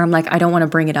 Where I'm I don't want to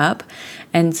bring it up.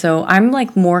 And so I'm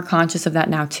more conscious of that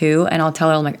now too. And I'll tell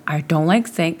her, I'm I don't like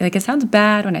saying, it sounds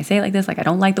bad when I say it like this. I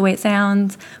don't like the way it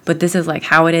sounds, but this is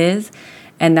how it is.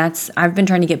 And I've been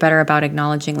trying to get better about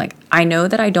acknowledging, I know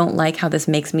that I don't like how this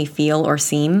makes me feel or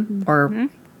seem, or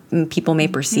people may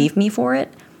perceive me for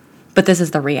it, but this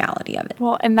is the reality of it.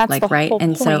 Well, and that's the right? whole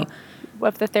and point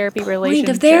of the therapy relationship.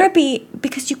 Point of therapy,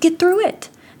 because you get through it.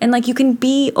 And you can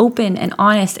be open and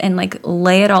honest and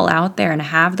lay it all out there and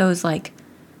have those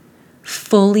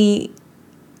fully.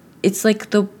 It's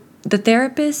the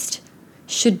therapist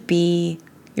should be,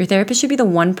 your therapist should be the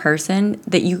one person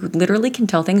that you literally can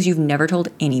tell things you've never told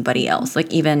anybody else,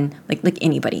 even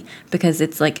anybody, because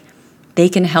it's they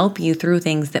can help you through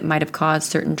things that might have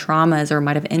caused certain traumas or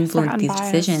might have influenced these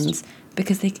decisions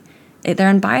because they're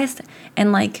unbiased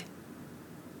and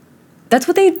that's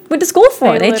what they went to school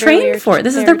for. They trained for it.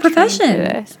 This is their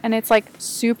profession. And it's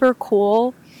super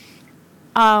cool.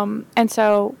 And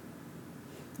so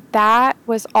that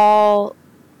was all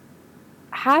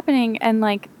happening. And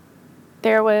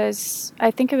there was,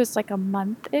 I think it was a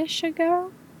month-ish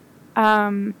ago.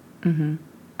 I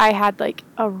had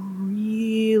a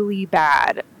really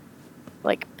bad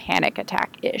panic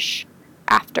attack-ish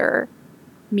after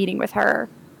meeting with her.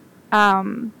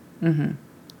 And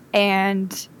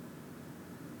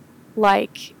I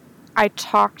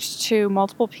talked to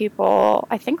multiple people.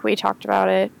 I think we talked about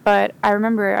it, but I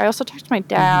remember I also talked to my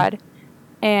dad,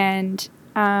 and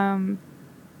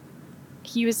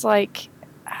he was I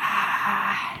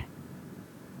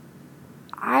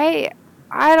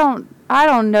don't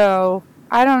know.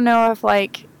 I don't know if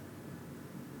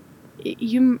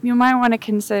you might want to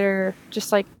consider just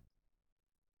that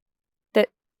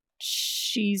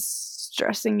she's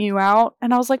stressing you out.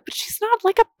 And I was but she's not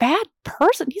a bad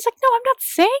person. He's no, I'm not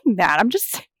saying that. I'm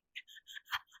just saying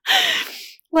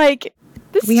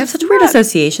this we have such weird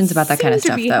associations about that kind of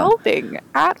stuff to be though. Helping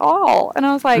at all. And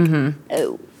I was oh.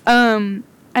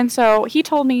 And so he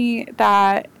told me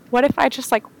that what if I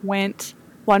just went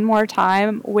one more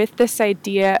time with this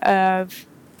idea of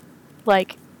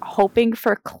hoping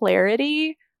for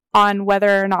clarity on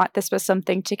whether or not this was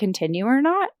something to continue or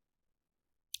not.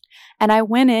 And I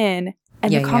went in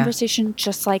and the conversation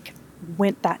just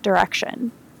went that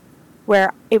direction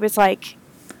where it was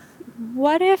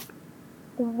what if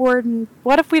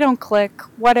we don't click?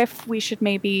 What if we should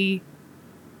maybe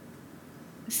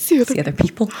see other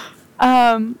people.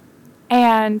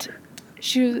 And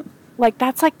she was like,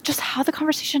 that's like just how the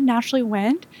conversation naturally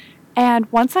went.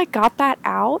 And once I got that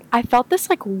out, I felt this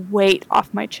like weight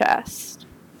off my chest.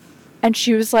 And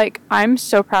she was like, I'm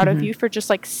so proud of you for just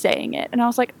like saying it. And I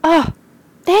was like, oh,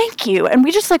 thank you. And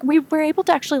we just like, we were able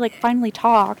to actually like finally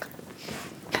talk.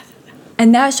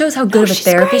 And that shows how good of a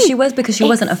therapist she was, because she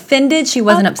wasn't offended. She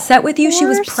wasn't upset with you. She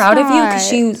was proud of you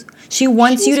because she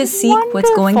wants you to seek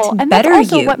what's going to better you. And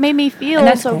that's also what made me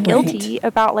feel so guilty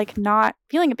about like not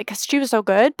feeling it, because she was so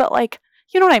good. But like,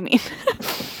 you know what I mean?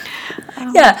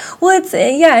 Yeah. Well,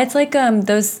 it's like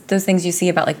those things you see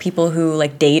about like people who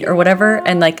like date or whatever,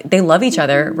 and like they love each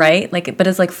other, right? Like, but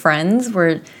as like friends,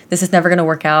 where this is never going to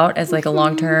work out as like a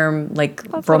long-term like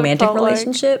romantic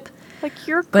relationship. Like,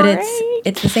 you're but great.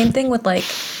 It's the same thing with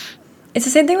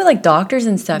like doctors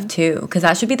and stuff too, because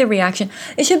that should be the reaction.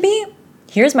 It should be,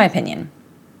 here's my opinion,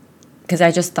 because I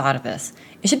just thought of this.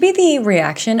 It should be the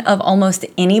reaction of almost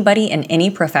anybody in any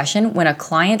profession when a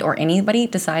client or anybody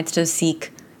decides to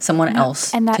seek someone else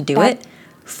to do it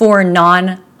for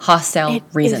non-hostile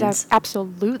reasons.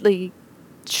 Absolutely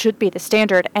should be the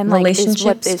standard, and relationships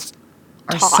like, is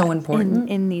what is are so important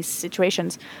in these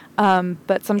situations.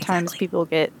 But sometimes people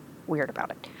get weird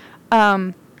about it.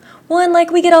 Well, and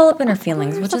like we get all up in our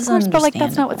feelings, which is understandable. But like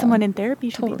that's not what someone in therapy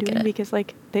should be doing, because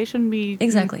like they shouldn't be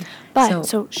exactly. But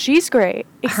so she's great.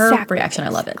 Her reaction, I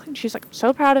love it. She's like,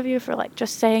 so proud of you for like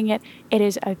just saying it. It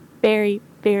is a very,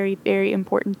 very, very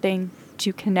important thing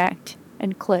to connect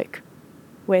and click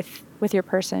with your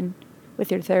person,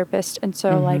 with your therapist. And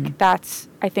so like I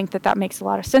think that makes a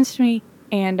lot of sense to me.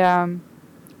 And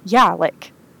yeah,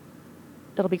 like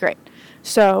it'll be great.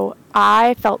 So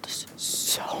I felt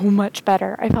so much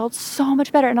better. And I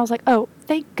was like, oh,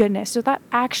 thank goodness. So that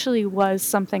actually was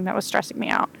something that was stressing me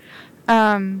out.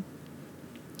 And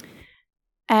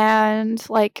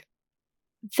like,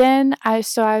 then I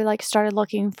like started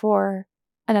looking for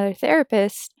another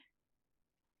therapist,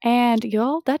 and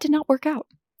y'all, that did not work out.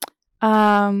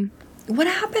 What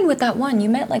happened with that one? You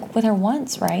met like with her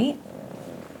once, right?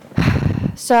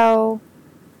 So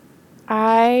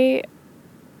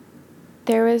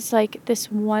there was like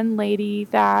this one lady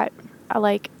that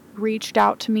like reached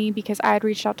out to me, because I had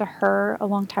reached out to her a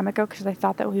long time ago because I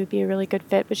thought that we would be a really good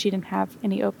fit, but she didn't have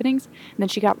any openings. And then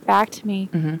she got back to me.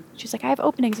 She's like, I have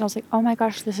openings. And I was like, oh my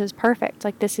gosh, this is perfect.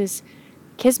 Like, this is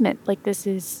kismet. Like, this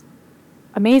is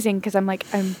amazing, because I'm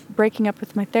breaking up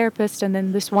with my therapist, and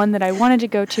then this one that I wanted to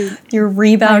go to, your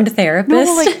rebound therapist,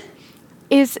 no, like,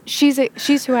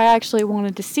 she's who I actually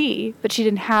wanted to see, but she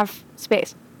didn't have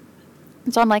space.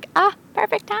 And so I'm like,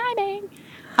 perfect timing.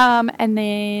 And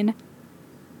then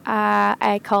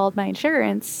I called my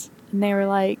insurance, and they were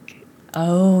like,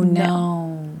 oh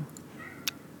no.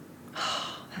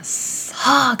 That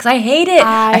sucks. I hate it.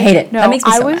 I hate it. That makes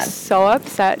me so mad. I was so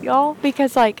upset, y'all,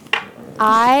 because like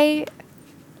I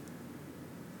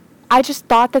just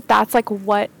thought that that's like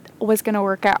what was going to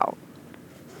work out.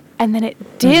 And then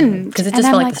it didn't. Because it just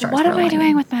felt like the stars were aligning. What am I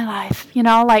doing with my life? You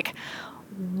know, like,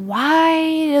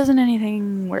 why doesn't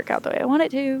anything work out the way I want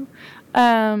it to?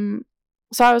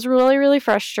 So I was really, really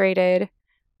frustrated,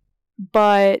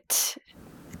 but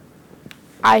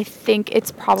I think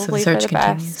it's probably for the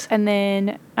best. And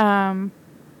then,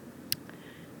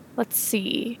 let's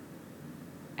see.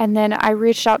 And then I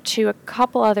reached out to a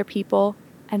couple other people.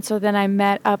 And so then I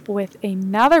met up with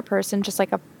another person, just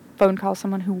like a phone call,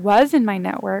 someone who was in my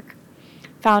network,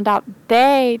 found out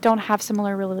they don't have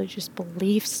similar religious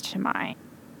beliefs to mine.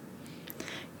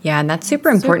 Yeah, and that's super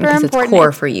important because it's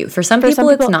core for you. For some people,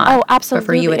 it's not. Oh, absolutely. But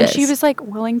for you, it is. And she was like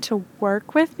willing to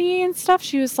work with me and stuff.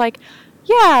 She was like,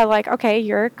 yeah, like, okay,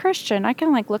 you're a Christian. I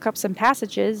can like look up some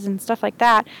passages and stuff like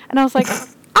that. And I was like,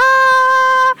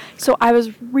 So I was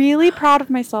really proud of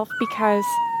myself, because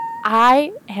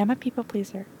I am a people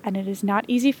pleaser, and it is not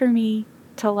easy for me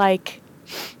to like.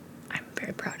 I'm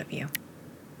very proud of you.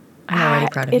 I'm already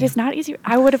proud of you. It is not easy.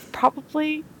 I would have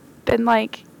probably been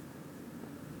like,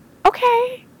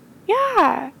 okay,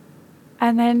 yeah,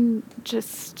 and then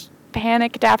just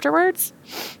panicked afterwards.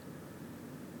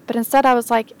 But instead I was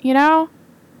like, you know,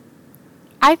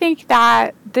 I think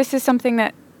that this is something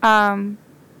that,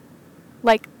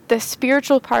 like, the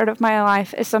spiritual part of my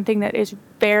life is something that is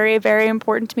very, very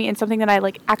important to me, and something that I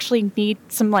like actually need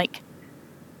some like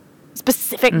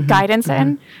specific guidance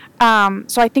in.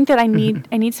 So I think that I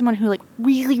need someone who like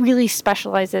really, really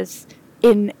specializes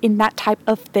in that type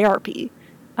of therapy.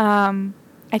 I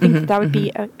think that would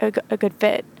be a good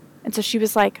fit. And so she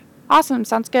was like, awesome,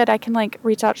 sounds good. I can like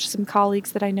reach out to some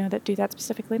colleagues that I know that do that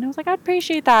specifically. And I was like, I'd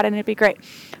appreciate that, and it'd be great.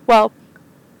 Well,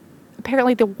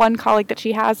 apparently the one colleague that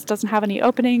she has doesn't have any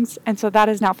openings, and so that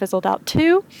is now fizzled out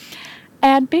too.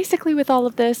 And basically with all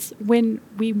of this, when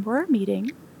we were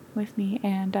meeting with me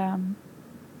and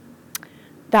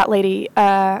that lady,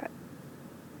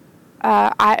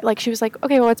 she was like,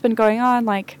 okay, well, what's been going on?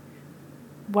 Like,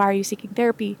 why are you seeking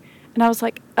therapy? And I was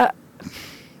like, why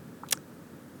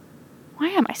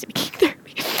am I seeking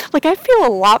therapy? Like, I feel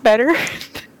a lot better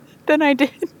than I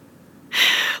did.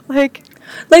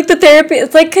 Like the therapy,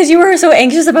 it's like because you were so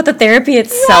anxious about the therapy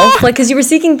itself, yeah. like because you were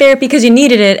seeking therapy because you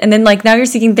needed it, and then like now you're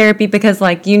seeking therapy because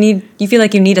like you feel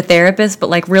like you need a therapist, but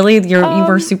like really you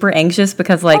were super anxious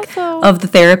because like also, of the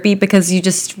therapy because you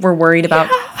just were worried about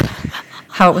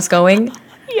how it was going.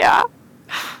 Yeah.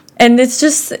 And it's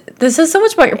just, this is so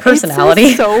much about your personality.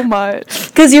 It's so much.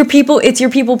 Because it's your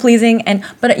people pleasing,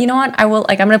 but you know what?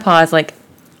 I'm gonna pause. Like,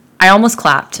 I almost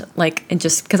clapped, like, and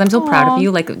just because I'm so proud of you,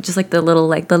 like, just like the little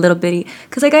bitty.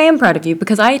 Because like I am proud of you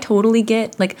because I totally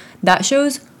get like that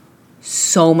shows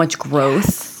so much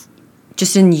growth,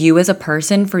 just in you as a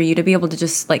person, for you to be able to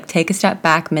just like take a step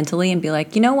back mentally and be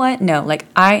like, you know what? No, like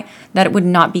that would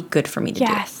not be good for me to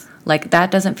do. Like that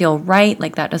doesn't feel right.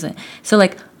 Like that doesn't. So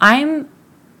like I'm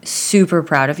super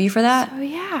proud of you for that. So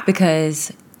yeah.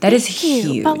 Because that is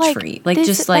huge for you. Like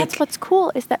that's what's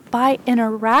cool is that by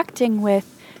interacting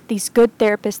with these good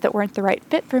therapists that weren't the right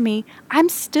fit for me, I'm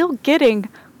still getting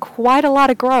quite a lot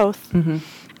of growth. Mm-hmm.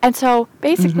 And so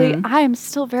basically I am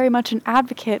still very much an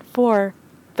advocate for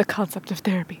the concept of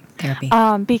therapy.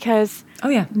 Because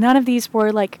none of these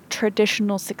were like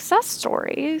traditional success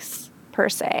stories per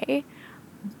se,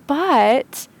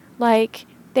 but like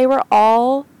they were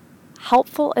all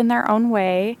helpful in their own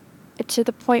way, to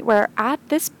the point where at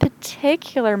this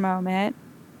particular moment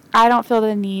I don't feel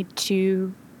the need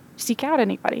to seek out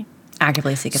anybody.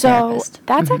 Actively seek a therapist. So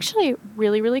that's actually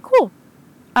really, really cool.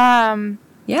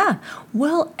 Yeah.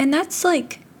 Well, and that's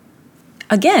like,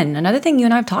 again, another thing you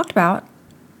and I have talked about,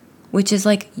 which is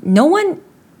like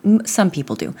some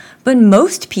people do, but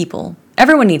most people,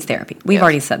 everyone needs therapy. We've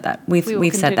already said that.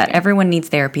 We've said that. Everyone needs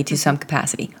therapy to some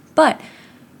capacity. But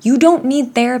you don't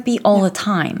need therapy all the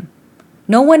time.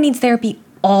 No one needs therapy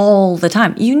all the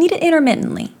time. You need it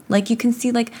intermittently. Like you can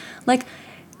see like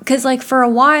because like for a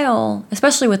while,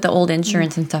 especially with the old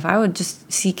insurance and stuff, I would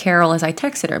just see Carol as I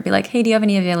texted her, be like, hey, do you have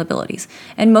any availabilities?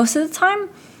 And most of the time,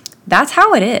 that's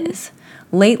how it is.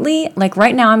 Lately, like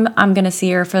right now, I'm going to see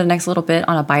her for the next little bit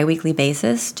on a bi-weekly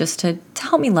basis just to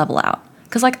help me level out.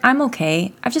 Because like I'm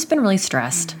okay. I've just been really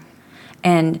stressed.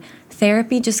 And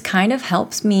therapy just kind of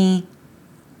helps me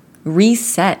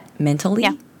reset mentally.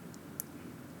 Yeah.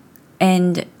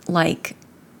 And like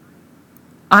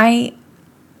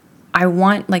I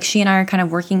want, like, she and I are kind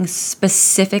of working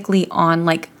specifically on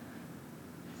like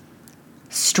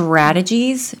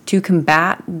strategies to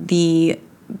combat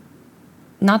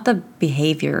not the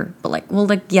behavior, but like, well,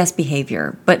 like, yes,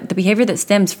 behavior, but the behavior that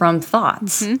stems from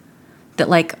thoughts that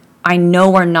like I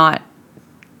know are not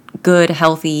good,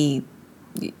 healthy,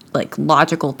 like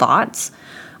logical thoughts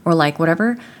or like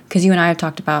whatever. Because you and I have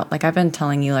talked about, like, I've been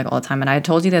telling you like all the time, and I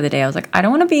told you the other day, I was like, I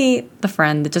don't want to be the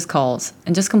friend that just calls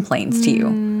and just complains to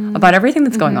you about everything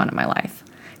that's going on in my life.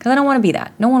 Because I don't want to be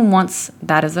that. No one wants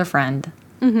that as their friend.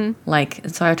 Like,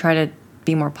 so I try to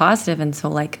be more positive, and so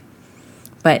like,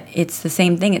 but it's the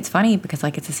same thing. It's funny because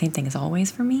like it's the same thing as always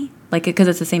for me. Like, because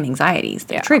it's the same anxieties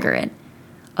that trigger it,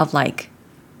 of like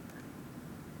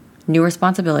new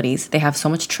responsibilities. They have so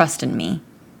much trust in me.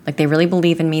 Like, they really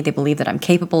believe in me. They believe that I'm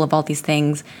capable of all these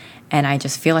things. And I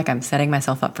just feel like I'm setting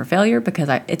myself up for failure because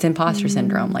it's imposter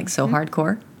syndrome, like, so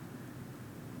hardcore.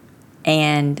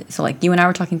 And so, like, you and I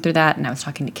were talking through that, and I was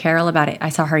talking to Carol about it. I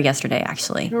saw her yesterday,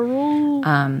 actually.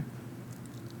 I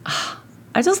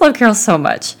just love Carol so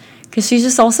much because she's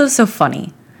just also so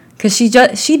funny. Because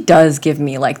she does give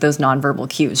me, like, those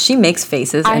nonverbal cues. She makes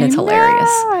faces, and it's hilarious.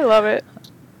 I love it.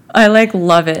 I, like,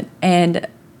 love it. And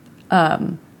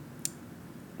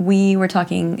we were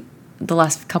talking the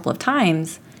last couple of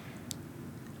times.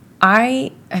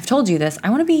 I've told you this. I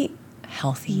want to be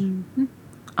healthy.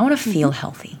 I want to feel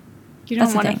healthy. You don't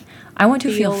That's the thing. I want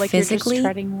to feel like physically. You're just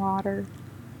treading water.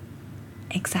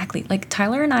 Exactly. Like,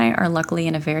 Tyler and I are luckily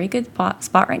in a very good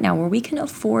spot right now where we can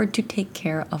afford to take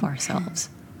care of ourselves.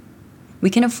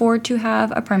 We can afford to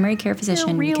have a primary care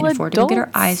physician. We can afford to go get our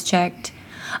eyes checked.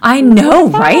 I know,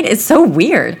 right? It's so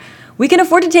weird. We can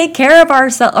afford to take care of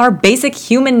our basic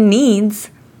human needs.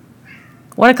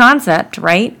 What a concept,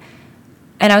 right?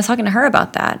 And I was talking to her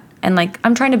about that. And, like,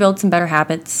 I'm trying to build some better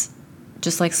habits,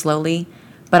 just, like, slowly.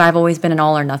 But I've always been an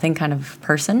all or nothing kind of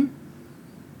person.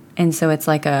 And so it's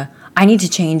like I need to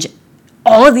change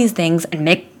all of these things and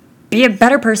make be a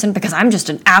better person because I'm just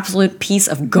an absolute piece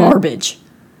of garbage.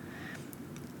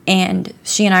 And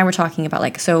she and I were talking about,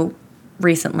 like, so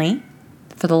recently,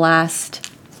 for the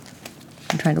last,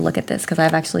 I'm trying to look at this because I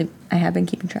have been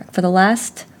keeping track. For the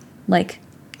last, like,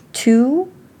 2-3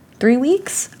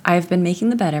 weeks, I've been making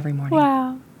the bed every morning.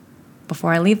 Wow.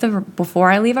 Before I leave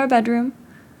our bedroom,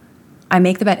 I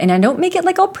make the bed. And I don't make it,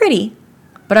 like, all pretty,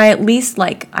 but I at least,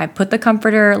 like, I put the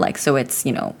comforter, like, so it's,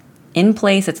 you know, in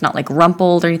place. It's not, like,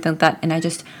 rumpled or anything like that. And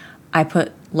I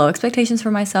put low expectations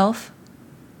for myself.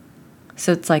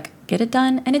 So it's, like, get it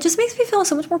done. And it just makes me feel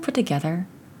so much more put together.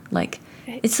 Like,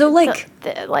 it's so, like...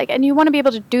 and you want to be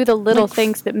able to do the little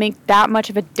things that make that much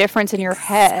of a difference in your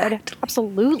head. Exactly.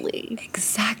 Absolutely.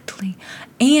 Exactly.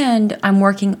 And I'm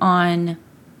working on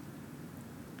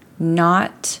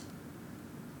not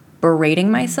berating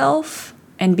myself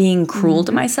and being cruel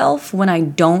to myself when I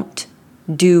don't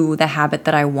do the habit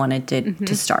that I wanted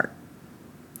to start.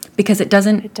 Because it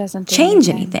doesn't change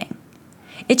anything.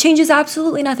 It changes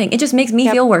absolutely nothing. It just makes me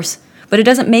feel worse. But it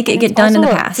doesn't make it get done in the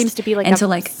past. It seems to be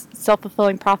like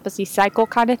self-fulfilling prophecy cycle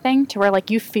kind of thing, to where, like,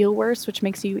 you feel worse, which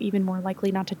makes you even more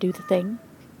likely not to do the thing.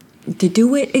 To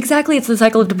do it. Exactly. It's the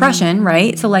cycle of depression,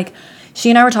 right? So, like,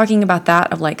 she and I were talking about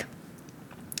that, of, like,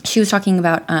 she was talking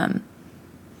about,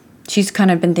 she's kind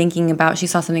of been thinking about, she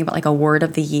saw something about, like, a word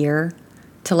of the year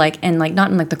to, like, and, like, not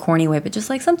in, like, the corny way, but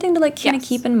just, like, something to, like, kind of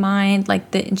keep in mind,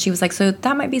 like, and she was like, so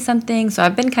that might be something. So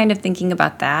I've been kind of thinking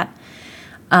about that.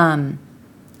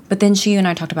 But then she and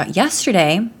I talked about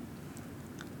yesterday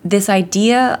this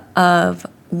idea of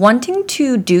wanting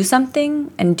to do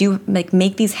something and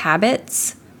make these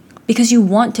habits because you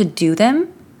want to do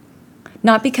them,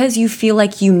 not because you feel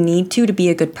like you need to be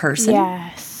a good person.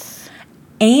 Yes.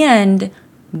 And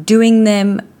doing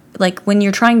them, like, when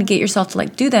you're trying to get yourself to,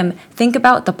 like, do them, think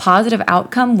about the positive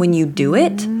outcome when you do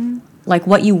it, like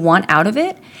what you want out of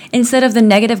it, instead of the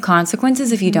negative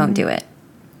consequences if you don't do it.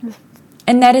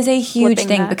 And that is a huge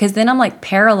thing, because then I'm, like,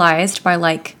 paralyzed by,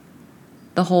 like,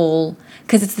 the whole,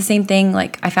 because it's the same thing.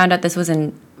 Like, I found out this was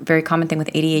a very common thing with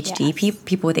ADHD,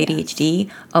 people with ADHD,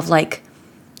 of, like,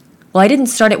 well, I didn't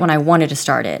start it when I wanted to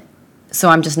start it, so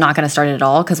I'm just not going to start it at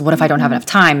all, because what if I don't have enough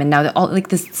time? And now, like,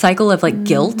 this cycle of, like,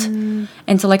 guilt.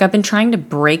 And so, like, I've been trying to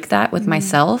break that with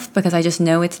myself, because I just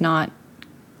know it's not,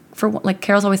 like,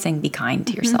 Carol's always saying, be kind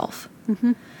to yourself.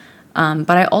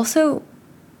 But I also,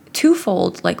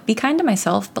 twofold, like, be kind to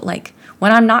myself, but, like,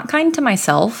 when I'm not kind to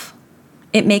myself,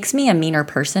 it makes me a meaner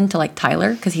person to, like,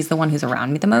 Tyler, because he's the one who's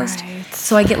around me the most. Right.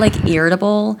 So I get, like,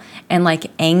 irritable and, like,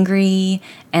 angry,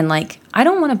 and, like, I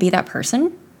don't want to be that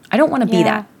person. I don't want to be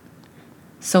that.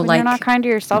 So, when like, you're not kind to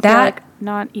yourself, you're, like,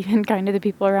 not even kind to the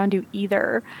people around you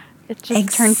either. It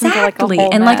just turns into, like, a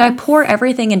whole and, mess. like, I pour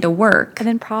everything into work. And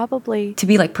then probably to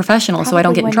be, like, professional so I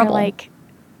don't get in trouble. You're, like,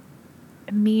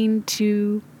 mean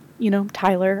to, you know,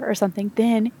 Tyler or something,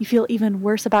 then you feel even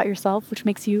worse about yourself, which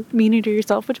makes you meaner to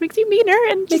yourself, which makes you meaner,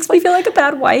 and makes me feel like a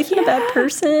bad wife and a bad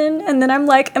person. And then I'm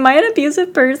like, am I an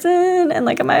abusive person? And,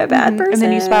 like, am I a bad person? And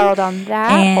then you spiral down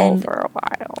that hole for a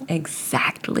while.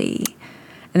 Exactly.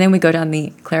 And then we go down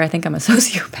Claire, I think I'm a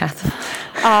sociopath.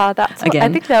 That's again.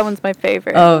 I think that one's my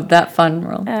favorite. Oh, that fun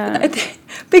role.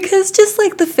 Because just,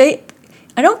 like,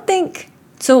 I don't think.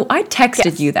 So I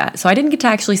texted you that, so I didn't get to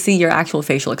actually see your actual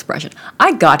facial expression.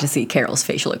 I got to see Carol's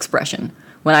facial expression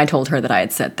when I told her that I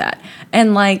had said that.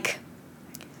 And, like,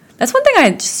 that's one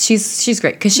thing she's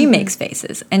great, because she makes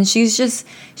faces. And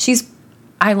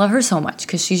I love her so much,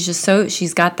 because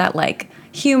she's got that, like,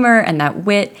 humor and that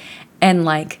wit. And,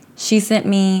 like, she sent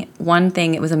me one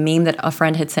thing, it was a meme that a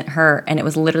friend had sent her, and it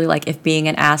was literally, like, if being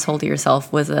an asshole to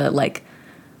yourself was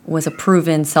a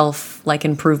proven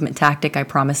improvement tactic, I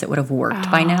promise it would have worked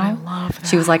by now. I love that.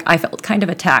 She was like, I felt kind of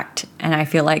attacked, and I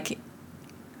feel like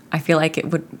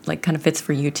it would, like, kind of fits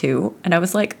for you too. And I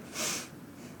was like,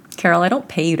 Carol, I don't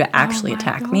pay you to actually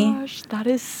attack me. That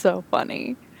is so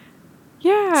funny.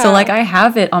 Yeah. So, like, I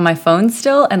have it on my phone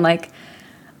still, and, like,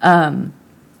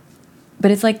 but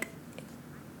it's like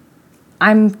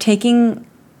I'm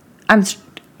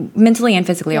mentally and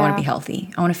physically, I want to be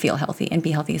healthy. I want to feel healthy and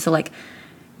be healthy. So, like,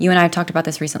 you and I have talked about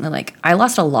this recently. Like, I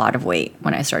lost a lot of weight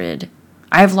when I started.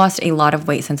 I've lost a lot of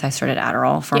weight since I started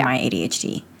Adderall for my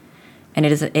ADHD. And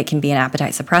it can be an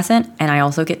appetite suppressant. And I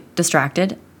also get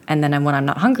distracted. And then when I'm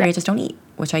not hungry, I just don't eat,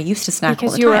 which I used to snack all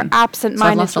the time. Because you were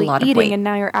absent-mindedly eating, weight. and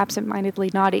now you're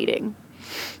absent-mindedly not eating.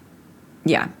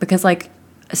 Yeah, because, like,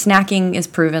 snacking is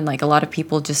proven. Like, a lot of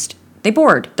people they're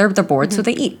bored. They're bored, so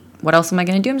they eat. What else am I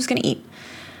going to do? I'm just going to eat.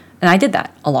 And I did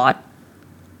that a lot.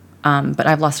 But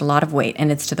I've lost a lot of weight,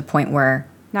 and it's to the point where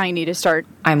now you need to start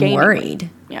I'm worried.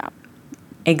 Weight. Yeah.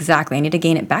 Exactly. I need to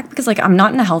gain it back because, like, I'm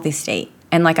not in a healthy state.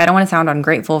 And like, I don't want to sound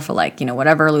ungrateful for like, you know,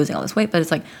 whatever, losing all this weight, but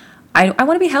it's like, I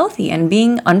want to be healthy, and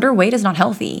being underweight is not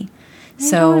healthy. You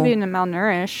don't want to be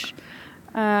malnourished.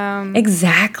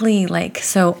 Exactly. Like,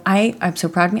 so I'm so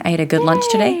proud of me. I had a good lunch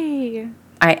today.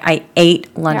 I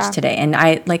ate lunch today, and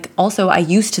I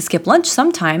used to skip lunch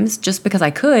sometimes just because I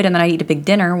could, and then I'd eat a big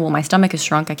dinner. Well, my stomach is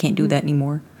shrunk. I can't do that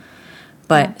anymore.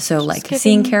 But so like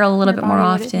seeing Carol a little bit more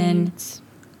often,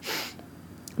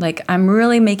 like I'm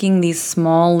really making these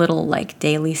small little like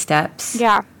daily steps.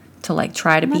 Yeah. To like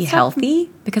try to be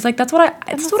healthy, because like that's what I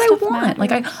want.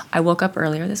 Like I woke up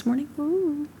earlier this morning.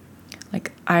 Ooh.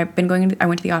 Like I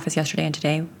went to the office yesterday, and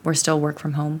today we're still work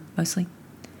from home mostly.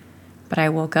 But I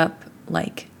woke up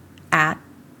like at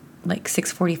like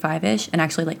 6:45ish and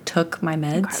actually like took my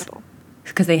meds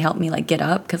because they help me like get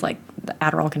up, because like the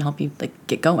Adderall can help you like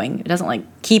get going. It doesn't like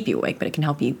keep you awake, but it can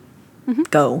help you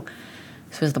go.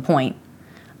 So is the point.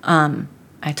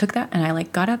 I took that and I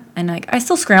like got up, and like I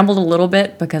still scrambled a little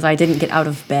bit because I didn't get out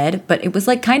of bed, but it was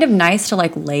like kind of nice to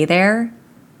like lay there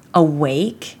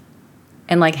awake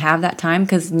and like have that time,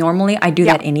 because normally I do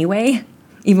that anyway,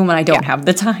 even when I don't have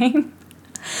the time.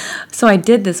 So I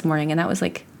did this morning, and that was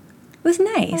like, it was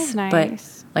nice.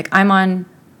 But like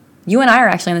you and I are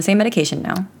actually on the same medication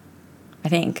now, I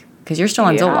think, because you're still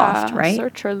on Zoloft, right?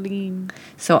 Sertraline.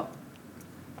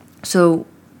 So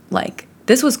like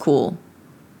this was cool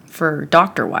for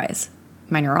doctor-wise,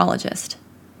 my neurologist,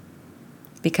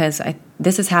 because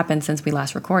this has happened since we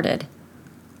last recorded.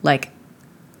 Like,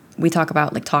 we talk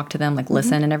about, like, talk to them, like,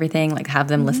 listen and everything, like, have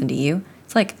them listen to you.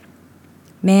 It's like,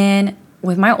 man,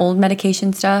 with my old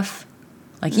medication stuff,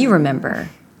 like, you remember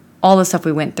all the stuff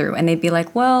we went through, and they'd be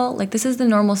like, well, like, this is the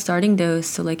normal starting dose,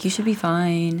 so, like, you should be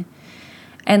fine.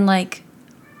 And, like,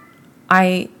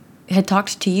 I had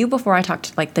talked to you before I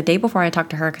talked, like the day before I talked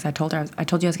to her, because I told you I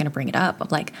was going to bring it up,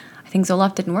 of like, I think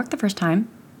Zoloft didn't work the first time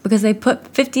because they put a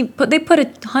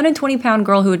 120-pound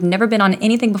girl who had never been on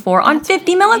anything before on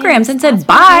 50 milligrams and said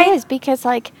bye. It is, because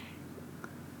like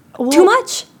too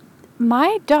much.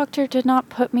 My doctor did not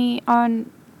put me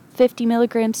on 50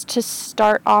 milligrams to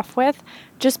start off with,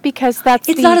 just because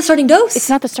it's not a starting dose. It's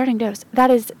not the starting dose.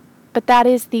 That is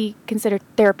the considered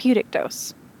therapeutic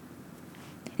dose.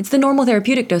 It's the normal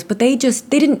therapeutic dose, but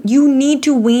you need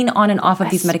to wean on and off of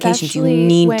these medications. You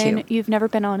need to. Especially when you've never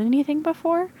been on anything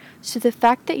before. So the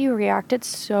fact that you reacted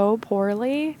so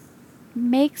poorly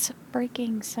makes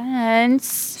freaking sense.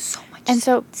 So much sense.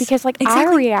 So, because like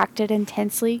I reacted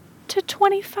intensely to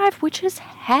 25, which is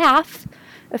half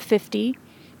of 50.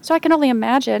 So I can only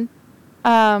imagine.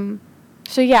 So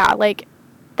yeah, like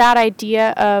that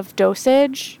idea of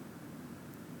dosage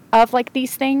of like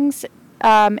these things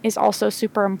is also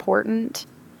super important,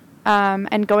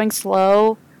 and going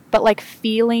slow, but like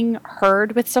feeling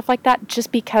heard with stuff like that,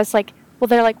 just because like, well,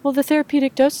 they're like, well, the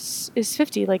therapeutic dose is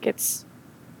 50, like it's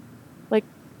like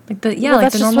the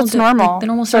normal, the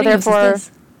normal starting dose is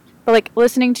this. But like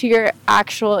listening to your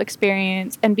actual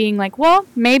experience and being like, well,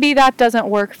 maybe that doesn't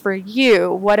work for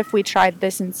you. What if we tried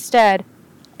this instead?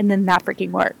 And then that freaking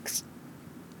works.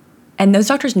 And those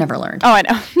doctors never learned. Oh, I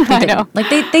know. I know. Like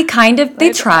they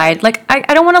tried. Like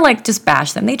I don't want to like just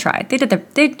bash them. They tried. They did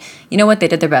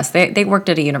their best. They worked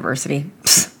at a university.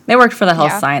 They worked for the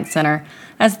Health Science Center.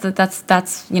 That's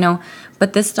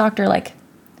But this doctor, like,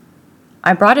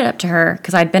 I brought it up to her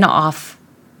because I'd been off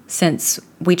since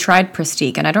we tried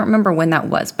Pristique, and I don't remember when that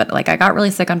was, but like I got really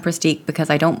sick on Pristique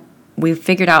because we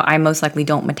figured out I most likely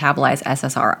don't metabolize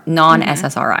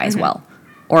non-SSRI as well.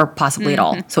 Or possibly at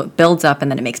all. So it builds up and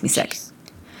then it makes me sick. So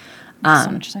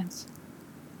much sense.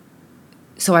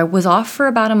 So I was off for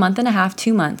about a month and a half,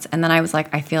 2 months. And then I was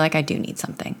like, I feel like I do need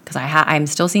something. Because I'm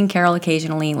still seeing Carol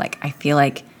occasionally. Like, I feel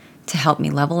like to help me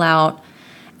level out.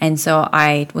 And so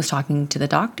I was talking to the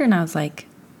doctor, and I was like,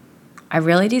 I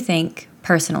really do think,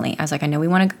 personally, I was like,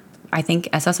 I think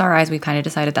SSRIs, we've kind of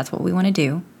decided that's what we want to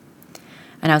do.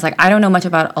 And I was like, I don't know much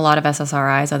about a lot of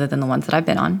SSRIs other than the ones that I've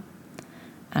been on.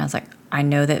 And I was like, I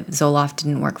know that Zoloft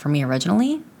didn't work for me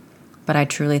originally, but I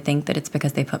truly think that it's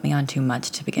because they put me on too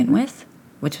much to begin with,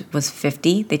 which was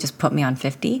 50. They just put me on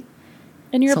 50.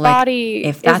 And your body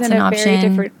is in a very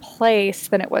different place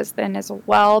than it was then as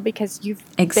well, because you've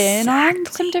been on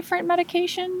some different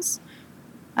medications.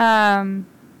 And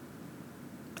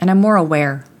I'm more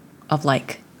aware of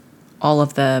like all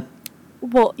of the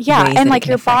and like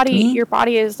your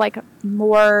body is like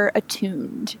more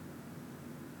attuned.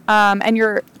 And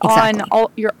you're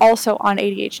also on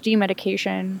ADHD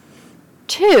medication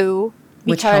too,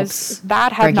 because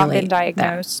that had not been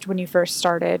diagnosed when you first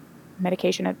started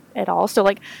medication at all. So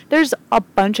like there's a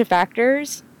bunch of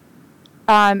factors.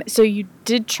 So you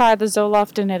did try the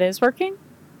Zoloft and it is working?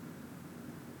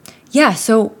 Yeah,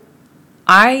 so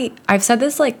I've said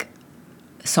this like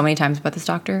so many times about this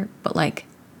doctor, but like,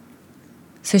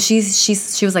 so she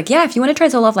was like, yeah, if you want to try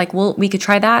Zoloft, like we could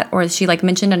try that. Or she like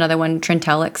mentioned another one,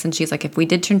 Trintellix, and she's like, if we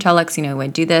did Trintellix, you know,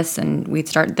 we'd do this and we'd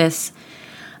start this.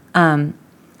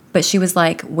 But she was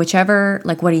like, whichever,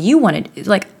 like, what do you want to do?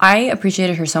 Like, I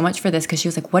appreciated her so much for this because she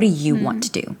was like, what do you want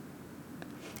to do?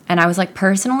 And I was like,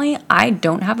 personally, I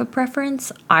don't have a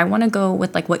preference. I want to go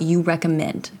with like what you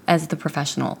recommend as the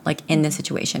professional, like in this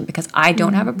situation, because I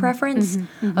don't have a preference.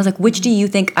 I was like, which do you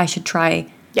think I should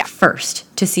try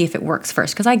first to see if it works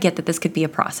first? Because I get that this could be a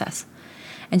process.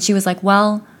 And she was like,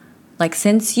 well, like,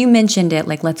 since you mentioned it,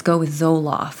 like, let's go with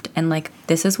Zoloft. And like,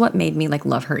 this is what made me like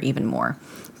love her even more.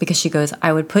 Because she goes,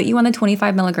 I would put you on the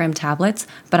 25 milligram tablets,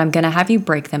 but I'm going to have you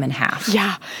break them in half.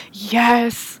 Yeah.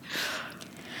 Yes.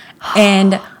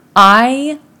 And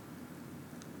I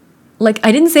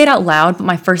didn't say it out loud, but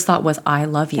my first thought was, I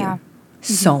love you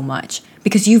so much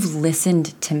because you've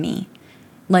listened to me.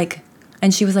 Like,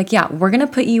 and she was like, yeah, we're going to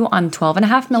put you on 12 and a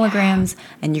half milligrams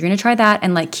and you're going to try that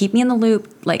and like keep me in the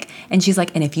loop. Like, and she's like,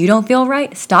 and if you don't feel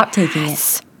right, stop taking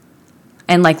it.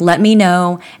 And like, let me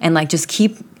know and like, just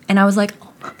keep. And I was like,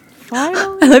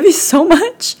 I love you so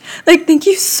much. Like, thank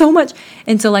you so much.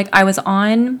 And so like, I was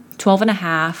on 12 and a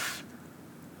half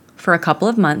for a couple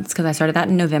of months because I started that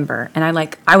in November. And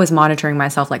I was monitoring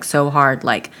myself like so hard.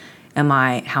 Like, how am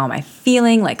I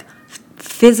feeling? Like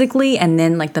physically and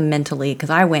then like the mentally, because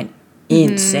I went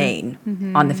insane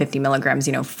on the 50 milligrams,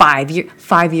 5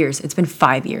 years. It's been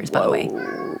 5 years, by the way,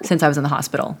 since I was in the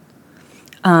hospital.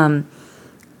 I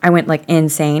went like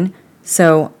insane.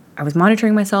 So I was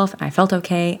monitoring myself and I felt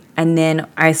okay. And then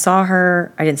I saw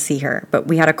her, I didn't see her, but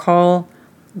we had a call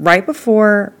right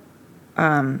before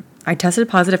I tested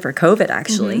positive for COVID,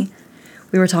 actually.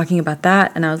 We were talking about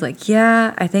that and I was like,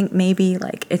 yeah, I think maybe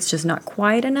like it's just not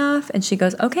quite enough. And she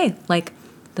goes, okay, like,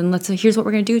 then here's what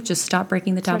we're going to do. Just stop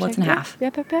breaking the tablets in half.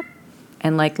 Yep.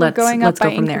 And like, let's go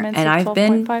from there. And I've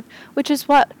been, 5, which is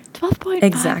what? 12.5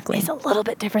 exactly is a little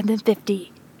bit different than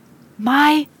 50.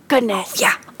 My goodness.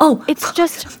 Yeah. Oh, it's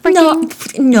just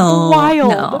freaking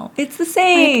wild. No, it's the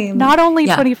same. Like, not only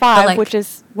 25, which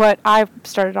is what I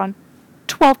started on,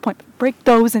 12 point. Break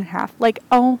those in half. Like,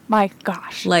 oh my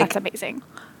gosh, like, that's amazing.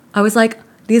 I was like,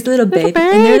 these little baby,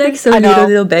 and they're like so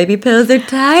little baby pills. They're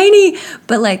tiny,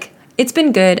 but like, it's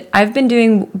been good. I've been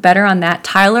doing better on that.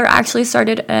 Tyler actually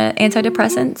started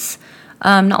antidepressants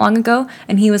not long ago,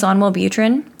 and he was on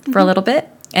Wellbutrin for a little bit,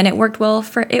 and it worked well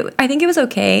for it. I think it was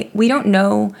okay. We don't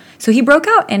know. So he broke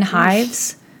out in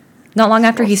hives not long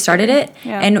after he started it,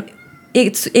 and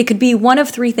it could be one of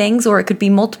three things, or it could be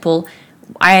multiple.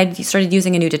 I had started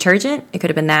using a new detergent. It could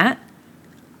have been that.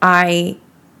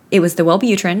 It was the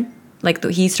Wellbutrin. Like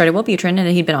he started Wellbutrin, and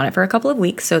he'd been on it for a couple of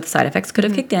weeks, so the side effects could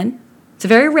have kicked in. It's a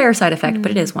very rare side effect,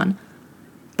 but it is one.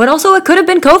 But also, it could have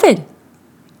been COVID.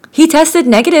 He tested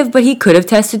negative, but he could have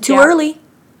tested too early.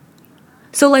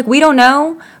 So, like, we don't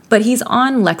know, but he's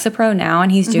on Lexapro now,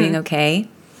 and he's doing okay.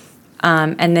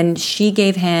 And then she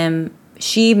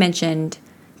mentioned,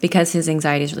 because his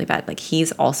anxiety is really bad, like,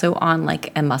 he's also on,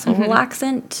 like, a muscle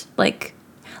relaxant,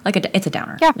 it's a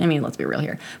downer. Yeah. I mean, let's be real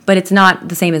here. But it's not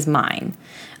the same as mine.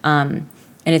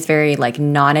 And it's very, like,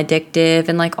 non-addictive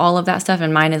and, like, all of that stuff.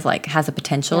 And mine is, like, has a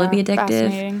potential to be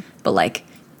addictive. But, like,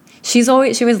 she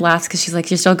always laughs because she's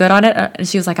like, you're still good on it? And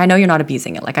she was like, I know you're not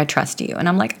abusing it. Like, I trust you. And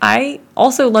I'm like, I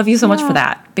also love you so much for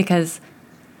that. Because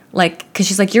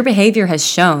she's like, your behavior has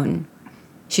shown.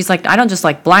 She's like, I don't just,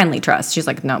 like, blindly trust. She's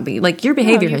like, no, but, like, your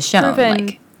behavior has shown.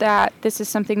 Like, that this is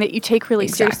something that you take really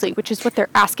seriously, which is what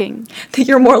they're asking. That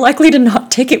you're more likely to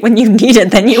not take it when you need it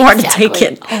than you are to take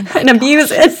it and abuse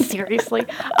it. Seriously.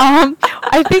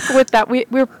 I think with that,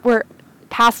 we're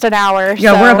past an hour.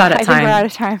 Yeah, so we're about I think we're out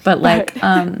of time. But like,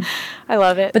 I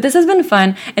love it. But this has been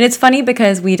fun. And it's funny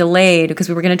because we delayed because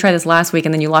we were going to try this last week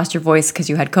and then you lost your voice because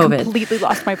you had COVID. Completely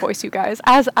lost my voice, you guys.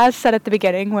 As said at the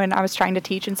beginning when I was trying to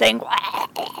teach and saying,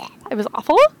 it was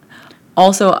awful.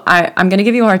 Also, I'm going to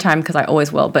give you a hard time because I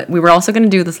always will, but we were also going to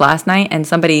do this last night and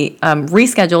somebody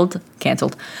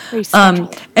canceled. And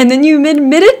then you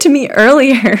admitted to me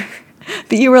earlier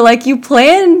that you were like, you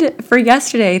planned for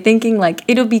yesterday thinking like,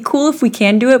 it'll be cool if we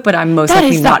can do it, but I'm most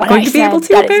likely not going to be able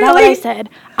to, That is not what I said.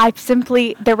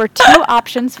 There were 2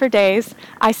 options for days.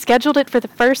 I scheduled it for the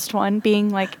first one being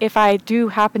like, if I do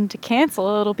happen to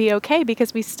cancel, it'll be okay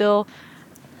because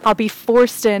I'll be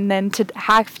forced in then to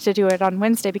have to do it on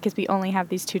Wednesday because we only have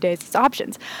these 2 days as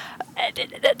options.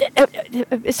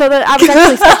 So that I was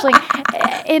actually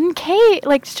scheduling in case,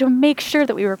 like, to make sure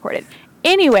that we recorded.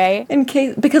 Anyway, in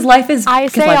case, because life is. I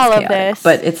say all chaotic, of this,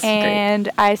 but it's and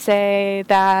great. I say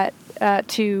that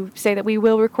to say that we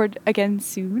will record again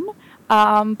soon.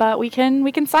 But we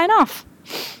can sign off.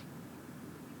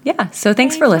 Yeah. So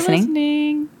thanks for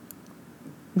listening.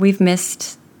 We've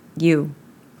missed you.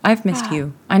 I've missed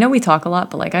you. I know we talk a lot,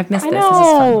 but like I've missed this. This is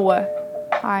fun.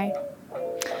 Hi.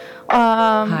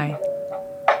 Hi.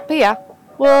 But yeah,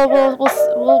 we'll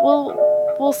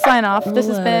sign off. This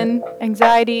has been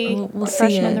Anxiety,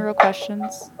 Depression, and the Real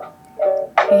Questions.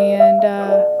 And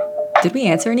did we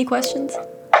answer any questions?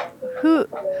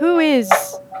 Who is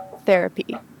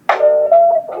therapy?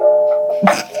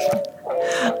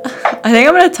 I think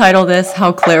I'm going to title this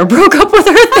How Claire Broke Up with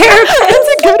Her Therapist. That's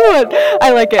a good one.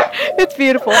 I like it. It's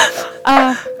beautiful.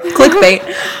 Clickbait.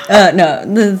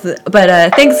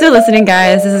 But thanks for listening,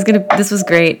 guys. This was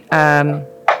great.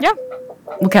 Yeah.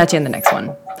 We'll catch you in the next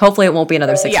one. Hopefully it won't be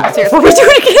another 6 months before we do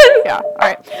it again. Yeah.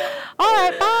 All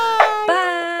right. Bye. Bye.